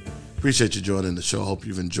with me. Appreciate you joining the show. I hope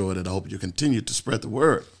you've enjoyed it. I hope you continue to spread the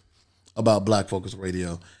word about Black Focus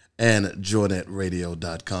Radio and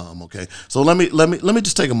joynetradio.com. Okay, so let me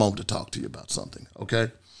just take a moment to talk to you about something.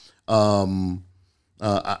 Okay, I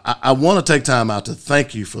want to take time out to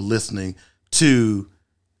thank you for listening to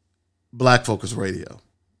Black Focus Radio.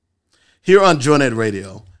 Here on JoyNet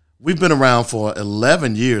Radio, we've been around for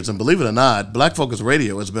 11 years, and believe it or not, Black Focus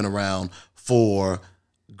Radio has been around for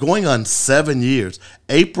going on 7 years.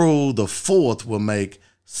 April the 4th will make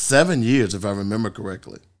 7 years, if I remember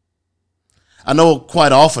correctly. I know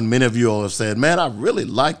quite often many of you all have said, man, I really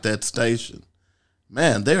like that station.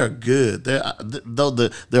 Man, they're good.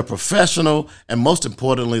 They're professional, and most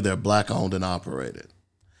importantly, they're Black-owned and operated.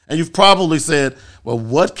 And you've probably said, well,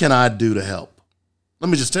 what can I do to help?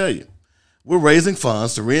 Let me just tell you. We're raising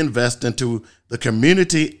funds to reinvest into the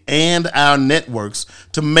community and our networks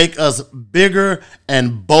to make us bigger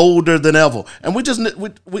and bolder than ever. And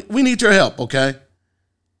we need your help, okay?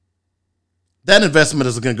 That investment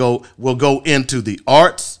will go into the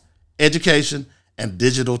arts, education, and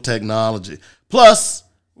digital technology. Plus,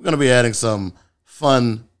 we're going to be adding some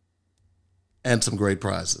fun and some great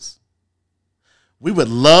prizes. We would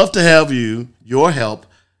love to have your help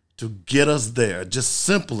to get us there. Just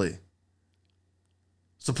simply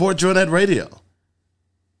support JoyNet Radio.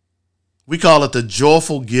 We call it the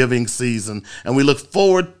Joyful Giving Season, and we look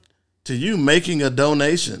forward to you making a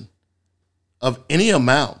donation of any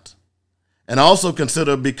amount. And also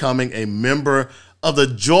consider becoming a member of the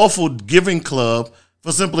Joyful Giving Club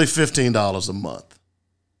for simply $15 a month.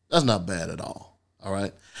 That's not bad at all. All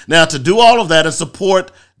right. Now, to do all of that and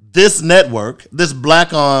support this network, this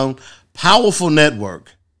Black-owned, powerful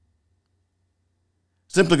network,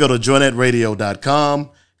 simply go to joynetradio.com,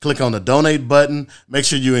 click on the donate button, make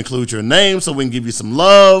sure you include your name so we can give you some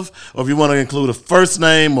love, or if you want to include a first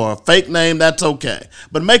name or a fake name, that's okay.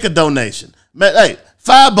 But make a donation. Hey,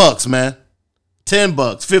 $5, man. $10,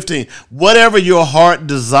 $15, whatever your heart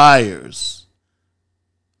desires.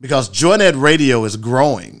 Because JoyNet Radio is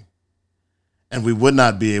growing, and we would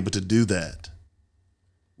not be able to do that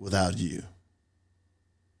without you.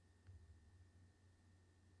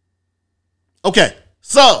 Okay,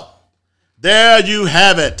 so there you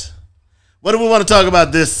have it. What do we want to talk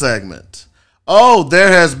about this segment? Oh, there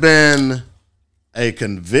has been a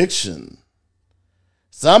conviction.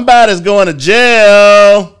 Somebody's going to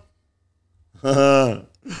jail. Not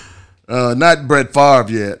Brett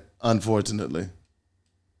Favre yet, unfortunately.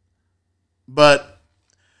 But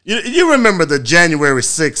you remember the January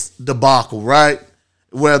 6th debacle, right?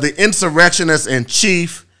 Where the insurrectionists in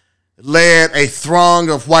chief led a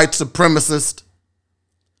throng of white supremacists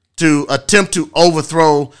to attempt to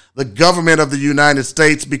overthrow the government of the United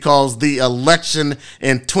States because the election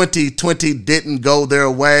in 2020 didn't go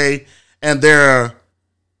their way and their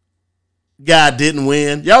guy didn't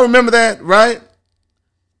win. Y'all remember that, right?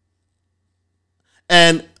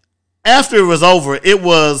 And after it was over, it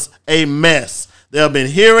was a mess. There have been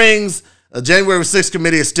hearings. The January 6th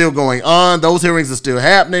committee is still going on. Those hearings are still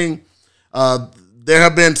happening. There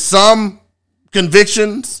have been some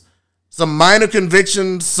convictions, some minor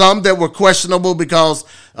convictions, some that were questionable because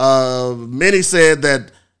many said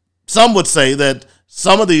that, some would say that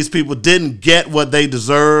some of these people didn't get what they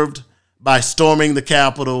deserved by storming the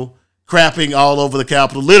Capitol, crapping all over the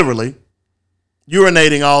Capitol, literally,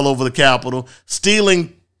 urinating all over the Capitol,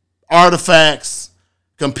 stealing artifacts,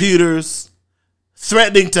 computers,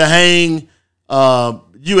 threatening to hang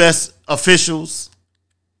U.S. officials.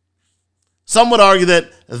 Some would argue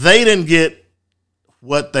that they didn't get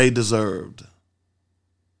what they deserved.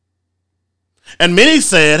 And many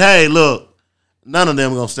said, hey, look, none of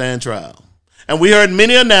them are going to stand trial. And we heard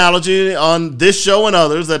many analogy on this show and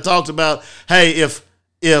others that talked about, hey,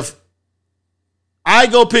 if I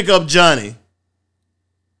go pick up Johnny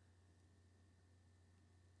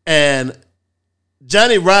and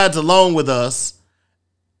Johnny rides along with us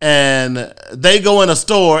and they go in a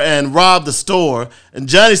store and rob the store, and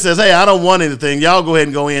Johnny says, hey, I don't want anything. Y'all go ahead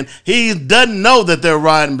and go in. He doesn't know that they're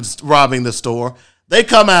robbing the store. They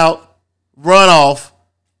come out, run off.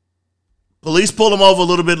 Police pull them over a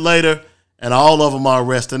little bit later, and all of them are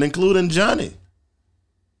arrested, including Johnny.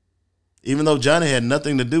 Even though Johnny had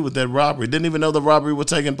nothing to do with that robbery. Didn't even know the robbery was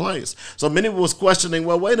taking place. So many was questioning,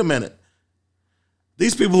 well, wait a minute.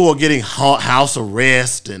 These people who are getting house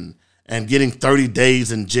arrest and getting 30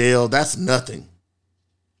 days in jail, that's nothing.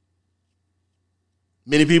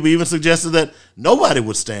 Many people even suggested that nobody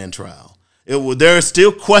would stand trial. There are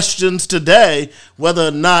still questions today whether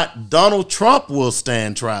or not Donald Trump will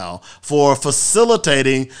stand trial for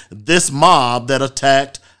facilitating this mob that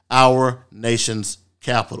attacked our nation's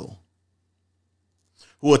capital,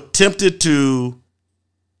 who attempted to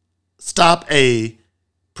stop a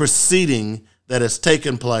proceeding that has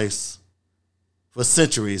taken place for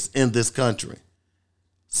centuries in this country,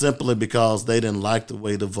 simply because they didn't like the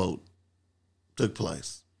way the vote took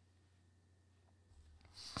place.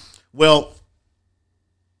 Well,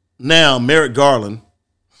 now Merrick Garland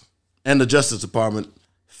and the Justice Department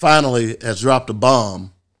finally has dropped a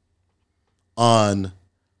bomb on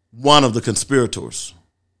one of the conspirators.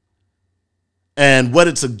 And what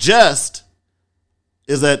it suggests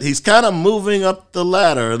is that he's kind of moving up the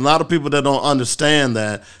ladder. And a lot of people that don't understand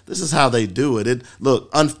that, this is how they do it. Look,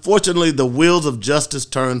 unfortunately, the wheels of justice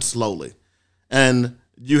turn slowly. And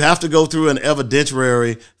you have to go through an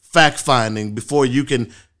evidentiary fact-finding before you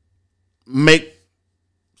can make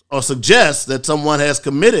or suggest that someone has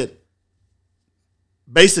committed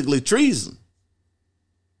basically treason.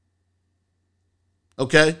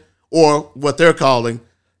 Okay? Or what they're calling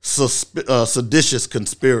seditious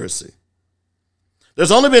conspiracy.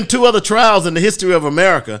 There's only been 2 other trials in the history of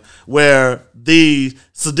America where the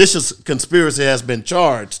seditious conspiracy has been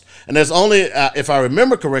charged. And there's only, if I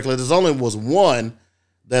remember correctly, there's only was one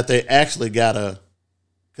that they actually got a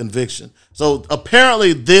conviction. So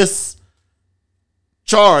apparently this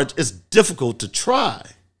charge is difficult to try.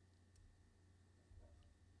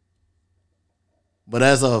 But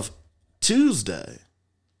as of Tuesday,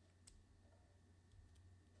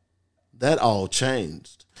 that all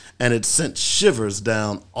changed. And it sent shivers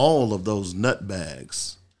down all of those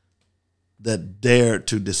nutbags that dared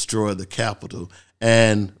to destroy the Capitol.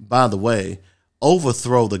 And by the way,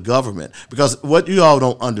 overthrow the government. Because what you all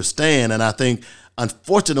don't understand, and I think,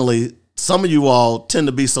 unfortunately, some of you all tend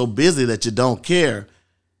to be so busy that you don't care.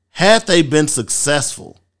 Had they been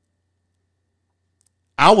successful,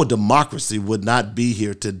 our democracy would not be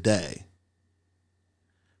here today.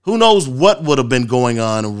 Who knows what would have been going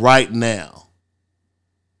on right now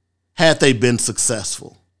had they been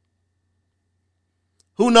successful?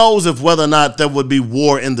 Who knows if whether or not there would be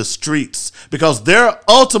war in the streets, because their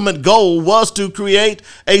ultimate goal was to create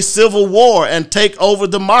a civil war and take over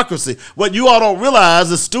democracy. What you all don't realize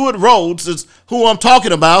is Stewart Rhodes is who I'm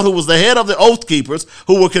talking about, who was the head of the Oath Keepers,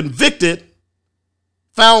 who were convicted,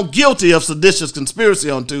 found guilty of seditious conspiracy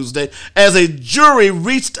on Tuesday, as a jury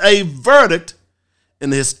reached a verdict in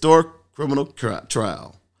the historic criminal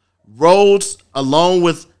trial. Rhodes, along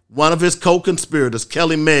with one of his co-conspirators,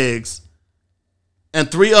 Kelly Meggs, and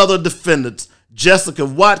 3 other defendants, Jessica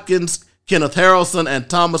Watkins, Kenneth Harrelson, and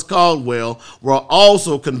Thomas Caldwell, were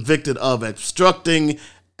also convicted of obstructing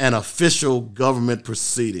an official government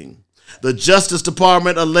proceeding. The Justice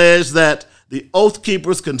Department alleged that the Oath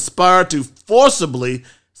Keepers conspired to forcibly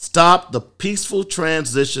stop the peaceful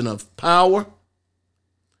transition of power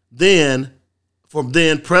from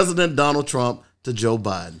then President Donald Trump to Joe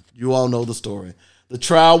Biden. You all know the story. The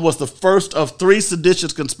trial was the first of 3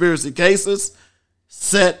 seditious conspiracy cases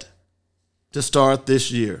set to start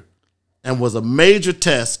this year and was a major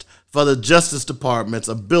test for the Justice Department's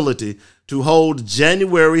ability to hold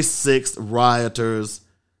January 6th rioters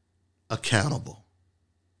accountable.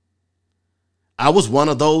 I was one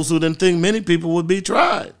of those who didn't think many people would be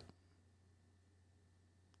tried.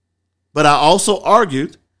 But I also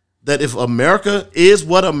argued that if America is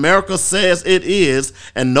what America says it is,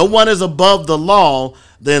 and no one is above the law,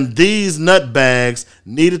 then these nutbags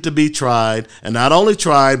needed to be tried, and not only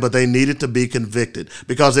tried, but they needed to be convicted,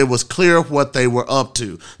 because it was clear what they were up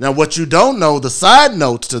to. Now, what you don't know, the side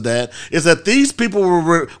notes to that, is that these people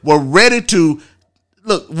were ready to,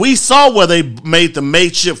 look, we saw where they made the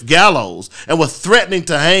makeshift gallows and were threatening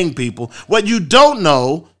to hang people. What you don't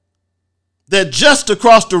know, that just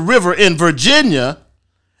across the river in Virginia,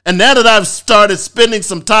 and now that I've started spending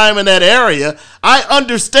some time in that area, I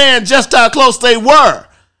understand just how close they were.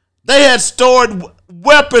 They had stored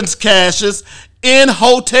weapons caches in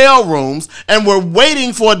hotel rooms and were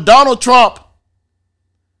waiting for Donald Trump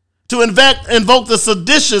to invoke the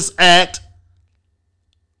Seditious Act,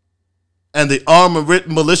 and the armed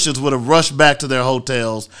militias would have rushed back to their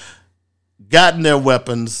hotels, gotten their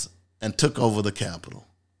weapons, and took over the Capitol.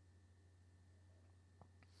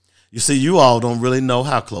 You see, you all don't really know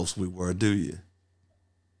how close we were, do you?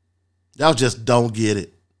 Y'all just don't get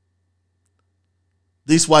it.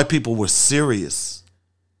 These white people were serious.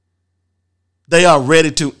 They are ready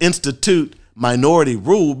to institute minority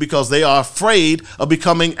rule because they are afraid of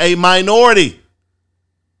becoming a minority.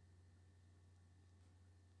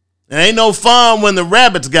 It ain't no fun when the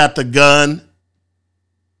rabbits got the gun.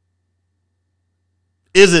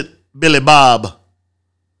 Is it, Billy Bob?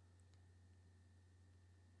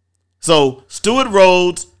 So Stewart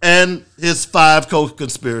Rhodes and his 5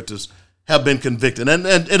 co-conspirators have been convicted. And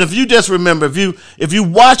if you just remember, if you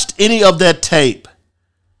watched any of that tape,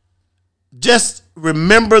 just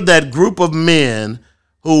remember that group of men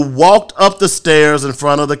who walked up the stairs in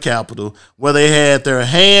front of the Capitol where they had their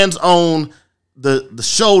hands on the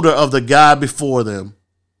shoulder of the guy before them.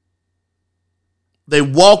 They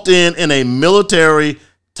walked in a military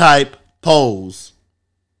type pose.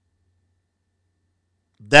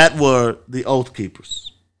 That were the Oath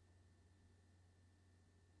Keepers.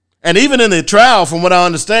 And even in the trial, from what I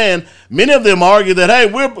understand, many of them argue that, hey,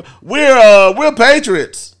 we're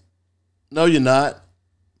patriots. No, you're not.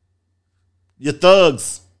 You're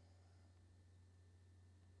thugs.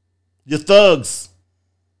 You're thugs.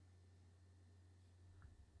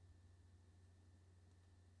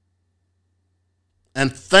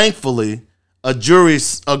 And thankfully, a jury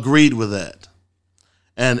agreed with that.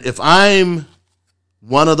 And if I'm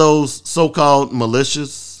one of those so-called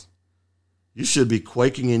militias, you should be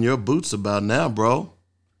quaking in your boots about now, bro.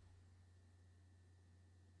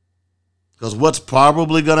 Because what's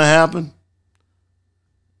probably going to happen?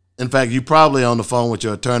 In fact, you're probably on the phone with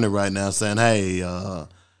your attorney right now saying, hey,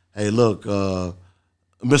 look, Mr.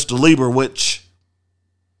 Lieberwich,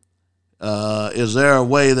 is there a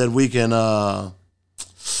way that we can,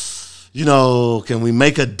 can we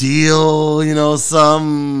make a deal,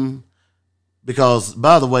 some? Because,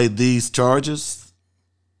 by the way, these charges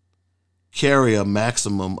carry a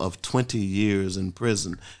maximum of 20 years in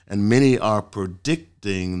prison. And many are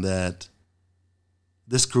predicting that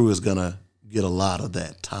this crew is going to get a lot of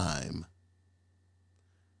that time.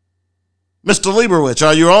 Mr. Lieberwich,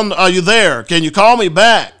 are you there? Can you call me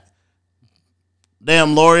back?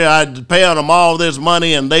 Damn, Lori, I'd pay them all this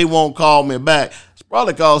money and they won't call me back. It's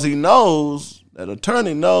probably because he knows, that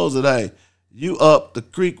attorney knows that, hey, you up the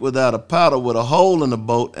creek without a paddle with a hole in the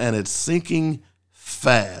boat and it's sinking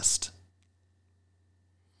fast.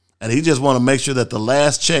 And he just want to make sure that the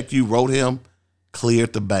last check you wrote him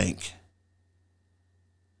cleared the bank.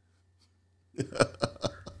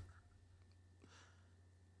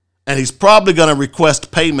 And he's probably going to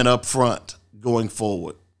request payment up front going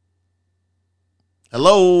forward.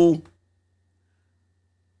 Hello?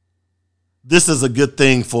 This is a good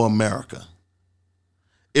thing for America.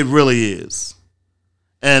 It really is.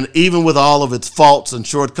 And even with all of its faults and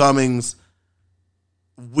shortcomings,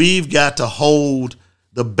 we've got to hold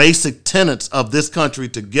the basic tenets of this country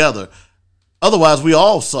together. Otherwise, we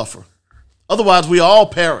all suffer. Otherwise, we all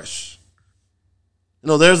perish.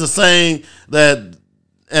 There's a saying that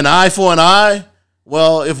an eye for an eye.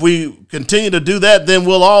 Well, if we continue to do that, then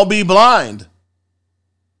we'll all be blind.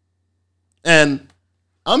 And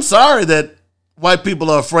I'm sorry that white people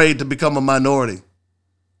are afraid to become a minority.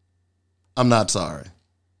 I'm not sorry.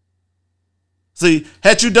 See,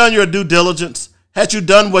 had you done your due diligence, had you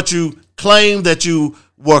done what you claimed that you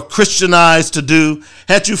were Christianized to do,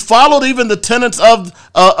 had you followed even the tenets of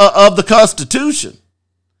the Constitution,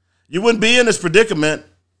 you wouldn't be in this predicament.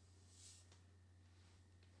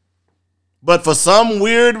 But for some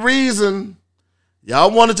weird reason, y'all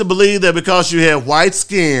wanted to believe that because you had white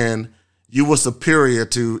skin, you were superior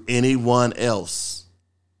to anyone else.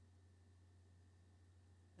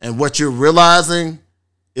 And what you're realizing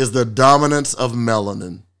is the dominance of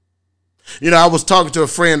melanin. I was talking to a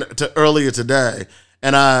friend earlier today,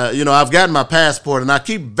 and I've gotten my passport, and I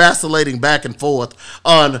keep vacillating back and forth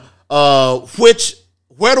on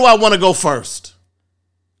where do I want to go first?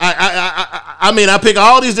 I pick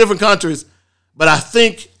all these different countries, but I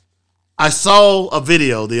think I saw a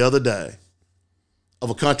video the other day of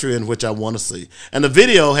a country in which I want to see. And the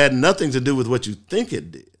video had nothing to do with what you think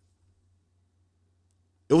it did.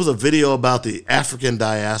 It was a video about the African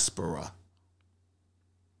diaspora.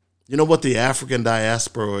 You know what the African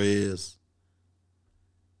diaspora is?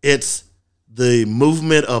 It's the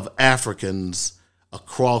movement of Africans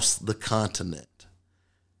across the continent.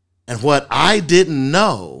 And what I didn't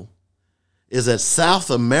know is that South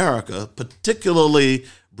America, particularly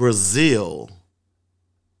Brazil,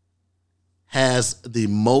 has the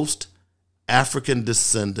most African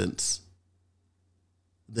descendants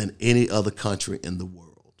than any other country in the world.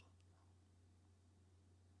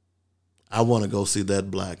 I want to go see that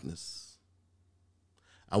blackness.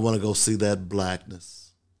 I want to go see that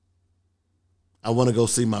blackness. I want to go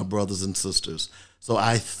see my brothers and sisters. So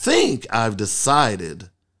I think I've decided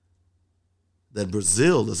that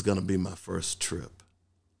Brazil is going to be my first trip.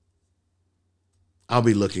 I'll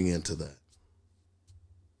be looking into that.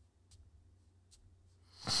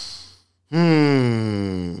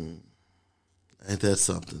 Ain't that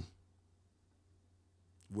something?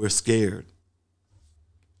 We're scared.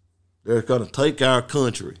 They're going to take our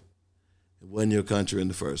country. It wasn't your country in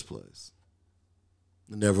the first place.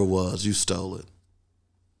 It never was. You stole it.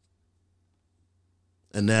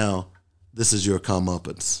 And now, this is your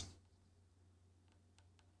comeuppance.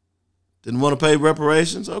 Didn't want to pay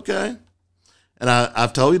reparations? Okay. And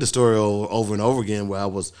I've told you the story over and over again where I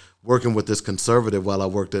was working with this conservative while I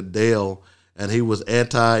worked at Dell, and he was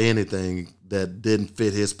anti-anything that didn't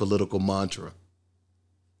fit his political mantra.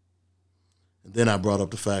 And then I brought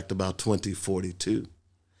up the fact about 2042,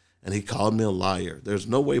 and he called me a liar. There's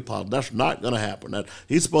no way possible. That's not going to happen.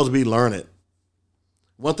 He's supposed to be learned.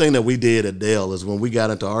 One thing that we did at Dell is when we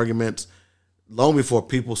got into arguments, long before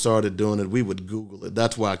people started doing it, we would Google it.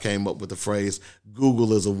 That's why I came up with the phrase,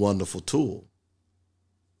 Google is a wonderful tool.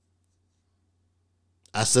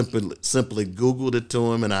 I simply Googled it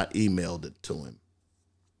to him and I emailed it to him.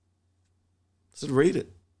 I said, read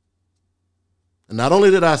it. And not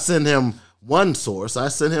only did I send him one source, I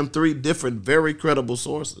sent him 3 different, very credible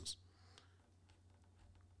sources.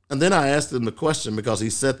 And then I asked him the question because he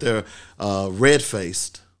sat there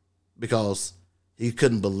red-faced because he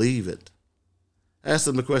couldn't believe it. I asked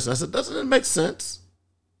him the question. I said, doesn't it make sense?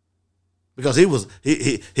 Because he was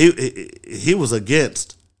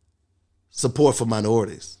against support for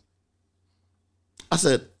minorities. I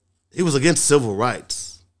said, he was against civil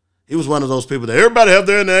rights. He was one of those people that everybody have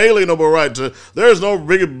their inalienable rights. There's no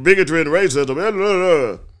bigotry and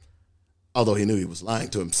racism. Although he knew he was lying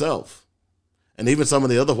to himself. And even some of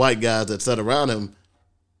the other white guys that sat around him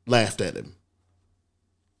laughed at him.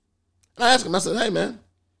 And I asked him, I said, hey, man.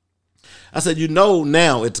 I said, you know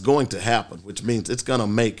now it's going to happen, which means it's going to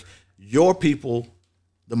make your people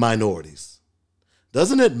the minorities.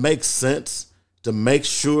 Doesn't it make sense to make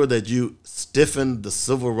sure that you stiffen the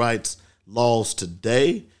civil rights laws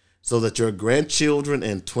today so that your grandchildren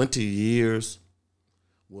in 20 years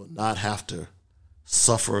will not have to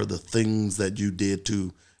suffer the things that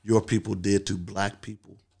your people did to black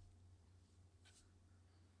people?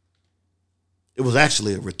 It was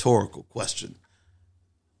actually a rhetorical question.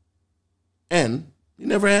 And he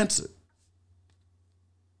never answered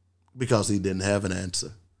because he didn't have an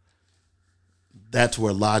answer. That's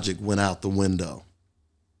where logic went out the window.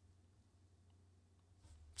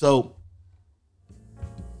 So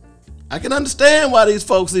I can understand why these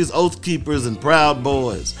folks, these oath keepers and proud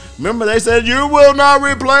boys, remember they said, you will not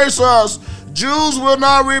replace us. Jews will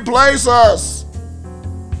not replace us.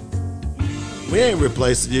 We ain't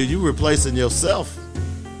replacing you. You replacing yourself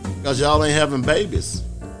because y'all ain't having babies.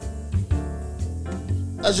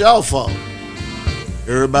 That's y'all fault.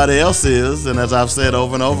 Everybody else is, and as I've said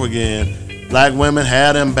over and over again, black women,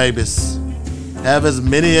 have them babies. Have as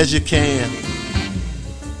many as you can.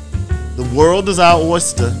 The world is our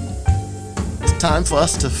oyster. It's time for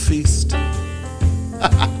us to feast.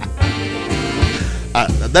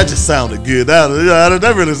 That just sounded good. That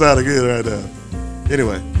really sounded good right now.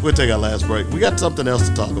 Anyway, we'll take our last break. We got something else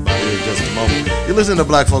to talk about here in just a moment. You're listening to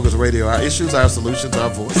Black Focus Radio. Our issues, our solutions, our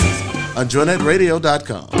voices on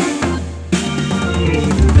JoyNetRadio.com.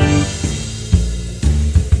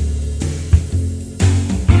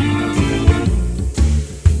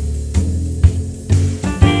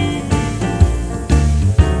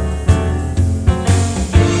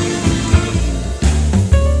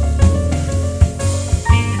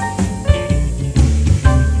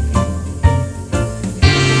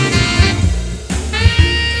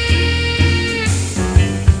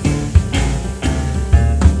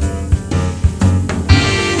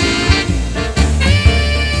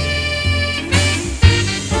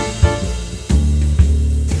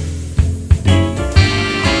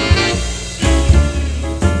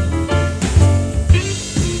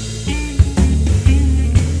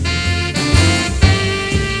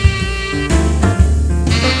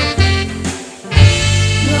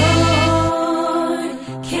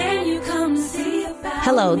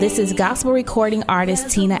 Hello, this is gospel recording artist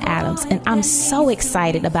Tina Adams, and I'm so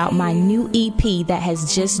excited about my new EP that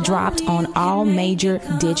has just dropped on all major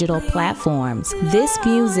digital platforms. This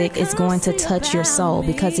music is going to touch your soul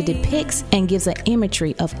because it depicts and gives an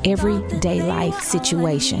imagery of everyday life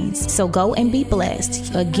situations. So go and be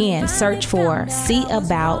blessed. Again, search for See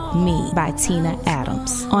About Me by Tina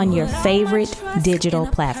Adams on your favorite digital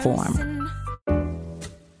platform.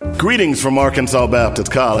 Greetings from Arkansas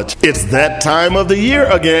Baptist College. It's that time of the year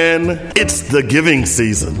again. It's the giving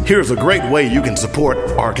season. Here's a great way you can support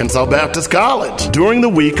Arkansas Baptist College. During the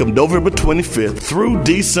week of November 25th through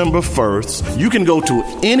December 1st, you can go to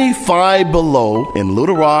any Five Below in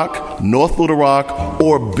Little Rock, North Little Rock,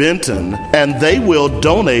 or Benton, and they will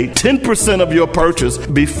donate 10% of your purchase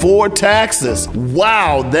before taxes.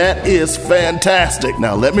 Wow, that is fantastic.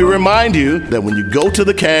 Now, let me remind you that when you go to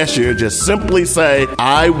the cashier, just simply say,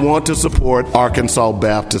 I want to support Arkansas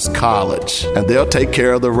Baptist College, and they'll take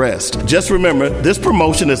care of the rest. Just remember, this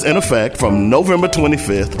promotion is in effect from November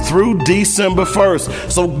 25th through December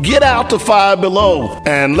 1st. So get out to Five Below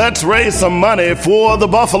and let's raise some money for the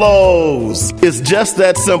Buffaloes. It's just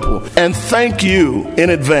that simple. And thank you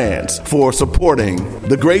in advance for supporting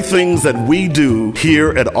the great things that we do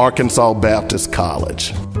here at Arkansas Baptist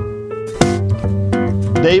College.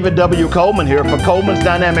 David W. Coleman here for Coleman's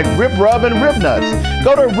Dynamic Rib Rub and Rib Nuts.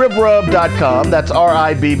 Go to ribrub.com, that's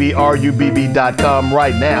RIBBRUBB.com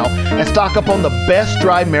right now, and stock up on the best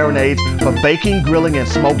dry marinades for baking, grilling, and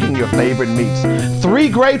smoking your favorite meats. 3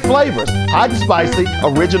 great flavors, hot and spicy,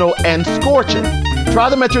 original, and scorching. Try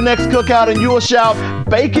them at your next cookout and you will shout,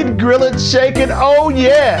 bake it, grill it, shake it, oh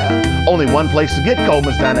yeah! Only one place to get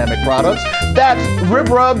Coleman's Dynamic products, that's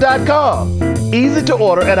ribrub.com. Easy to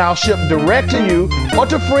order, and I'll ship direct to you or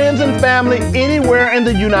to friends and family anywhere in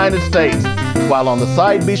the United States. While on the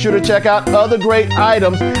site, be sure to check out other great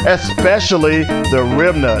items, especially the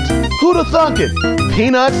rib nuts. Who'd have thunk it?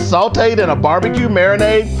 Peanuts sauteed in a barbecue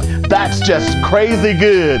marinade? That's just crazy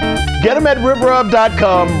good. Get them at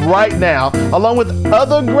ribrub.com right now, along with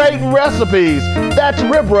other great recipes. That's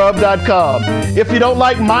ribrub.com. If you don't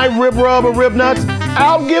like my rib rub or rib nuts,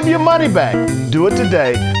 I'll give you money back. Do it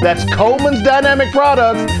today. That's Coleman's Dynamic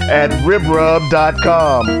Products at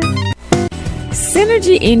ribrub.com.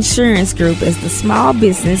 Synergy Insurance Group is the small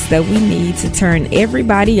business that we need to turn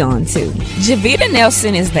everybody on to. Javita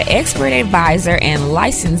Nelson is the expert advisor and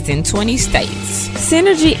licensed in 20 states.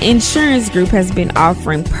 Synergy Insurance Group has been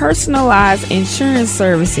offering personalized insurance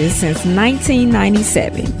services since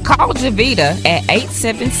 1997. Call Javita at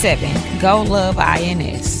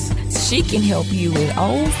 877-GO-LOVE-INS. She can help you with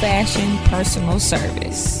old-fashioned personal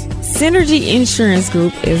service. Synergy Insurance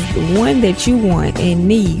Group is the one that you want and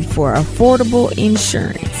need for affordable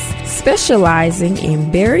insurance, specializing in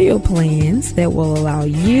burial plans that will allow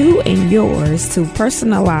you and yours to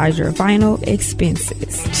personalize your final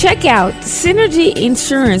expenses. Check out Synergy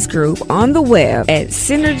Insurance Group on the web at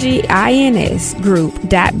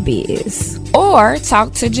synergyinsgroup.biz or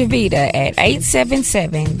talk to Javita at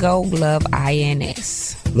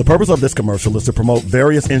 877-GO-LOVE-INS. The purpose of this commercial is to promote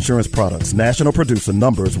various insurance products. National producer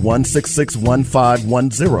numbers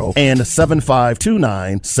 1661510 and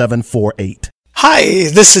 7529748. Hi,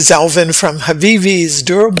 this is Alvin from Havivi's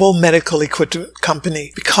Durable Medical Equipment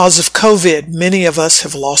Company. Because of COVID, many of us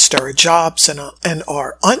have lost our jobs and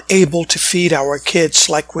are unable to feed our kids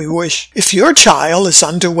like we wish. If your child is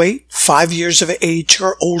underweight, 5 years of age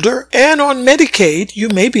or older, and on Medicaid, you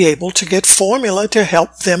may be able to get formula to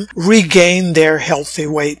help them regain their healthy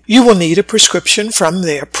weight. You will need a prescription from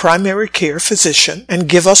their primary care physician, and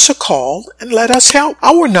give us a call and let us help.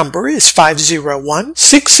 Our number is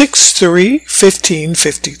 501-663-1553.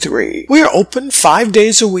 We are open 5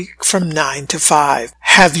 days a week from 9 to 5.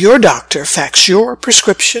 Have your doctor fax your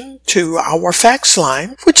prescription to our fax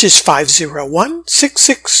line, which is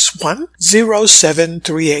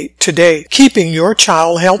 501-661-0738 today. Keeping your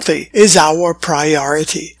child healthy is our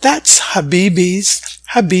priority. That's Habibis,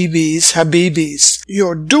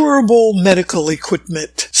 your durable medical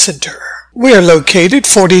equipment center. We are located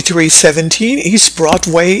 4317 East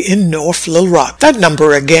Broadway in North Little Rock. That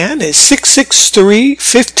number again is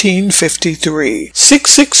 663-1553.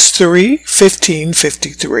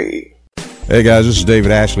 663-1553. Hey guys, this is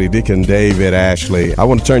David Ashley, Deacon David Ashley. I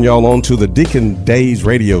want to turn y'all on to the Deacon Days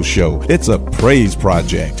radio show. It's a praise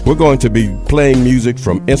project. We're going to be playing music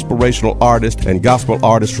from inspirational artists and gospel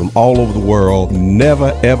artists from all over the world,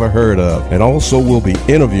 never ever heard of. And also we'll be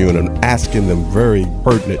interviewing and asking them very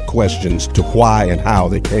pertinent questions to why and how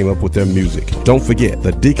they came up with their music. Don't forget,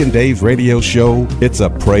 the Deacon Days radio show, it's a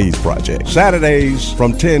praise project. Saturdays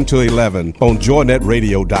from 10 to 11 on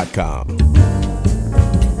joynetradio.com.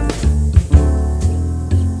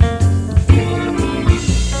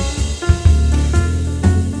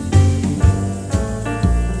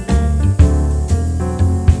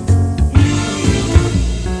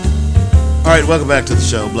 All right, welcome back to the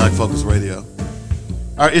show, Black Focus Radio.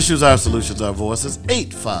 Our issues, our solutions, our voices.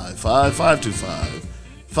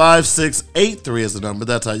 855-522-5683 is the number.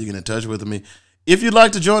 That's how you get in touch with me. If you'd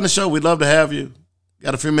like to join the show, we'd love to have you.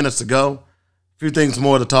 Got a few minutes to go. A few things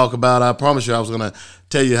more to talk about. I promise you I was going to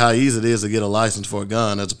tell you how easy it is to get a license for a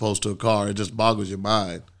gun as opposed to a car. It just boggles your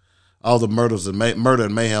mind. All the murder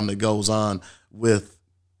and mayhem that goes on with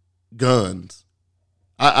guns.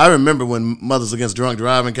 I remember when Mothers Against Drunk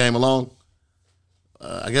Driving came along.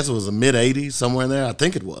 I guess it was the mid-'80s, somewhere in there. I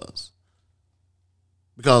think it was.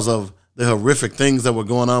 Because of the horrific things that were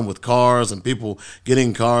going on with cars and people getting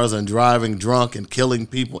in cars and driving drunk and killing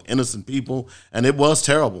people, innocent people. And it was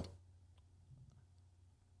terrible.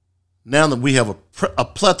 Now that we have a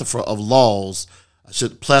plethora of laws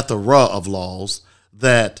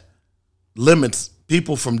that limits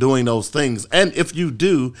people from doing those things. And if you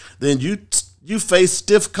do, then you face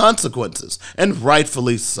stiff consequences, and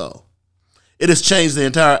rightfully so. It has changed the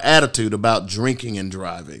entire attitude about drinking and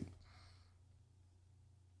driving.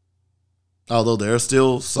 Although there are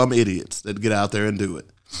still some idiots that get out there and do it.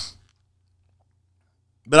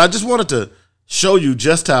 But I just wanted to show you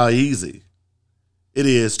just how easy it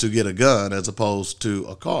is to get a gun as opposed to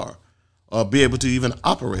a car, or be able to even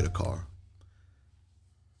operate a car.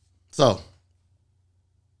 So,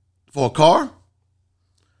 for a car,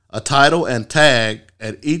 a title and tag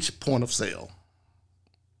at each point of sale.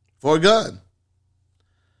 For a gun,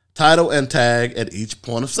 title and tag at each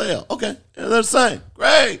point of sale. Okay, yeah, they're the same.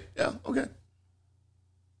 Great. Yeah, okay.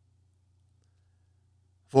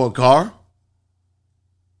 For a car,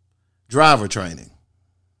 driver training.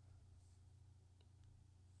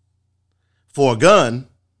 For a gun,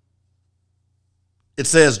 it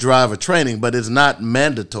says driver training, but it's not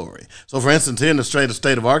mandatory. So, for instance, here in the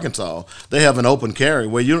state of Arkansas, they have an open carry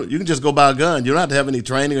where you can just go buy a gun. You don't have to have any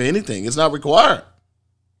training or anything. It's not required.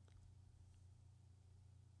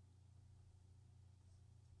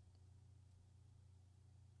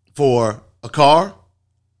 For a car,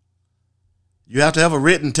 you have to have a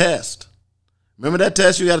written test. Remember that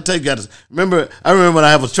test you got to take? I remember when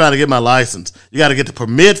I was trying to get my license. You got to get the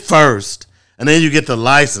permit first, and then you get the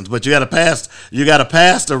license. But you got to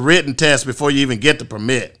pass the written test before you even get the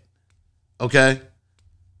permit. Okay?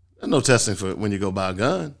 There's no testing for it when you go buy a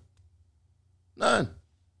gun. None.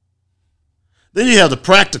 Then you have the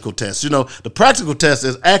practical test. You know, the practical test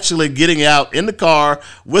is actually getting out in the car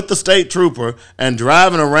with the state trooper and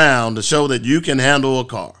driving around to show that you can handle a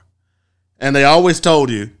car. And they always told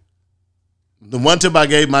you, the one tip I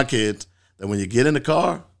gave my kids, that when you get in the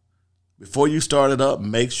car, before you start it up,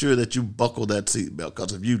 make sure that you buckle that seatbelt.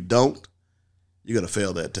 Because if you don't, you're going to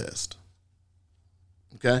fail that test.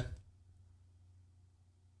 Okay?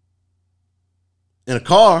 In a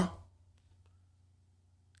car,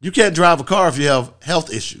 you can't drive a car if you have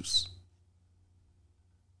health issues.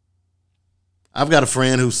 I've got a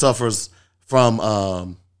friend who suffers from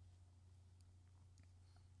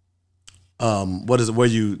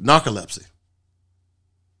narcolepsy.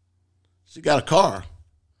 She got a car.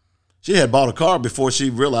 She had bought a car before she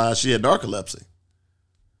realized she had narcolepsy.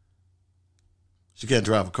 She can't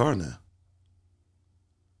drive a car now.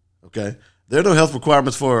 Okay? There are no health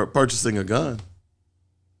requirements for purchasing a gun.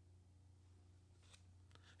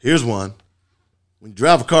 Here's one. When you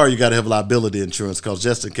drive a car, you got to have liability insurance, because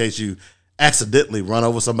just in case you accidentally run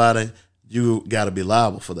over somebody, you got to be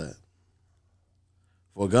liable for that.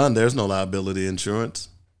 For a gun, there's no liability insurance.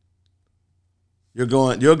 Your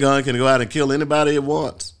gun can go out and kill anybody it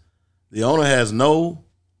wants. The owner has no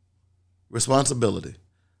responsibility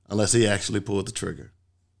unless he actually pulled the trigger.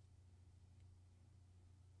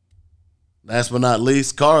 Last but not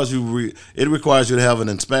least, cars, it requires you to have an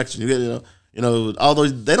inspection. Although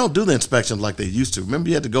they don't do the inspections like they used to. Remember,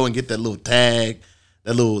 you had to go and get that little tag,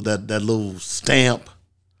 that little stamp.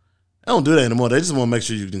 They don't do that anymore. They just want to make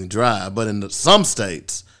sure you can drive. But in some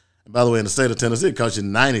states, and by the way, in the state of Tennessee, it costs you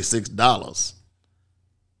 $96.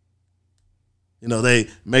 They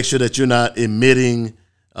make sure that you're not emitting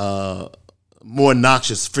more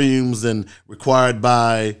noxious fumes than required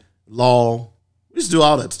by law. We used to do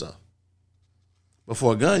all that stuff. But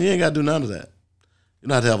for a gun, you ain't got to do none of that. You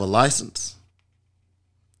don't have to have a license.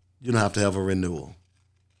 You don't have to have a renewal.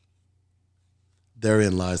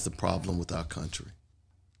 Therein lies the problem with our country.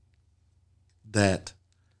 That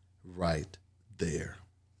right there.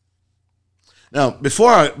 Now,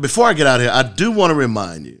 before I get out of here, I do want to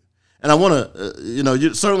remind you, and I want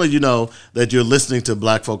to, certainly you know that you're listening to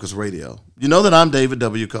Black Focus Radio. You know that I'm David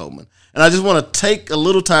W. Coleman. And I just want to take a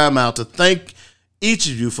little time out to thank each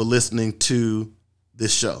of you for listening to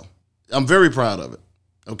this show. I'm very proud of it.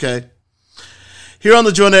 Okay? Here on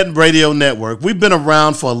the Joinet Radio Network, we've been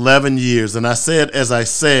around for 11 years. And as I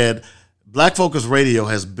said, Black Focus Radio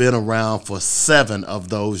has been around for 7 of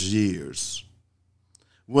those years.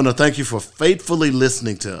 We want to thank you for faithfully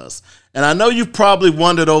listening to us. And I know you've probably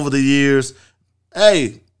wondered over the years,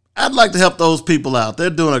 hey, I'd like to help those people out. They're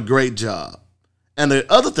doing a great job. And the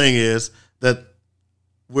other thing is that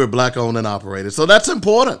we're Black owned and operated. So that's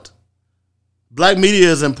important. Black media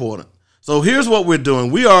is important. So here's what we're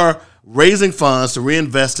doing. We are raising funds to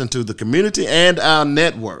reinvest into the community and our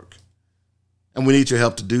network. and we need your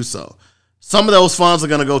help to do so. Some of those funds are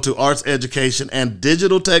going to go to arts education and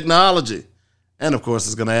digital technology. And, of course,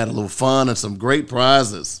 it's going to add a little fun and some great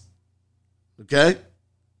prizes. Okay?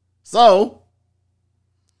 So,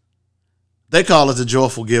 they call it the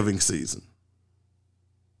joyful giving season.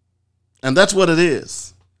 And that's what it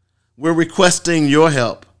is. We're requesting your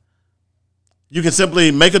help. You can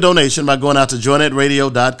simply make a donation by going out to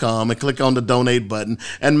joynetradio.com and click on the donate button.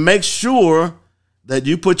 And make sure that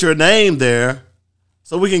you put your name there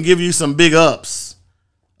so we can give you some big ups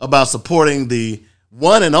about supporting the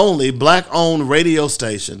one and only black-owned radio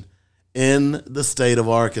station in the state of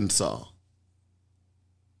Arkansas.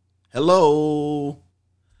 Hello.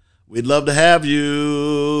 We'd love to have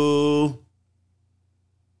you.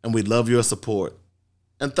 And we'd love your support.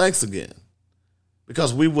 And thanks again,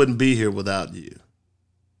 because we wouldn't be here without you.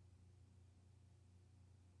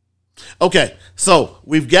 Okay, so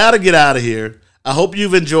we've got to get out of here. I hope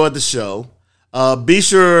you've enjoyed the show. Be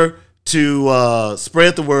sure to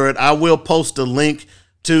spread the word. I will post a link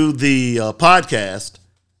to the podcast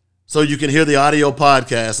so you can hear the audio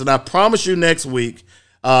podcast. And I promise you next week,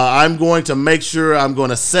 I'm going to make sure I'm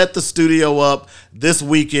going to set the studio up this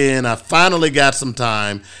weekend. I finally got some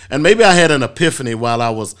time, and maybe I had an epiphany while I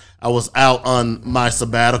was out on my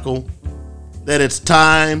sabbatical that it's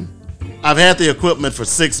time. I've had the equipment for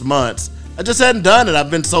 6 months. I just hadn't done it.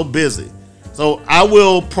 I've been so busy. So I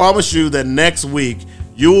will promise you that next week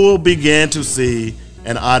you will begin to see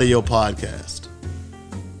an audio podcast.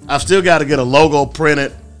 I've still got to get a logo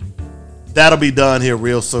printed. That'll be done here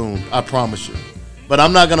real soon. I promise you. But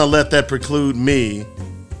I'm not going to let that preclude me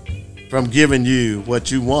from giving you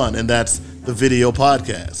what you want, and that's the video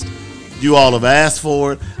podcast. You all have asked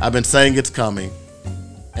for it. I've been saying it's coming,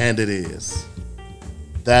 and it is.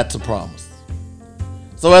 That's a promise.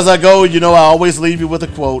 So as I go, I always leave you with a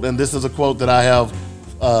quote, and this is a quote that I have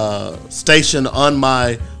stationed on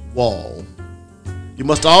my wall. You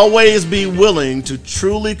must always be willing to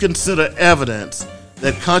truly consider evidence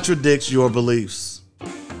that contradicts your beliefs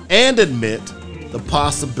and admit the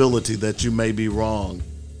possibility that you may be wrong.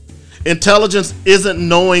 Intelligence isn't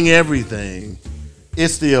knowing everything.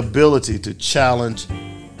 It's the ability to challenge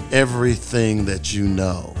everything that you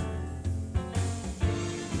know.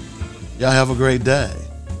 Y'all have a great day.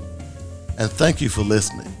 And thank you for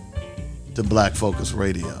listening to Black Focus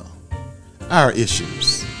Radio. Our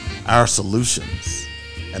issues, our solutions,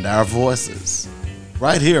 and our voices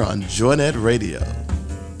right here on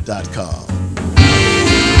joynetradio.com.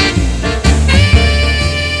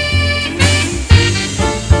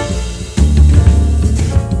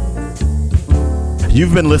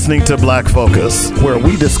 You've been listening to Black Focus, where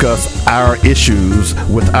we discuss our issues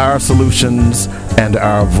with our solutions and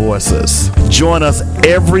our voices. Join us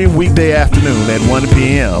every weekday afternoon at 1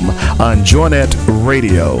 p.m. on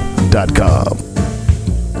joynetradio.com.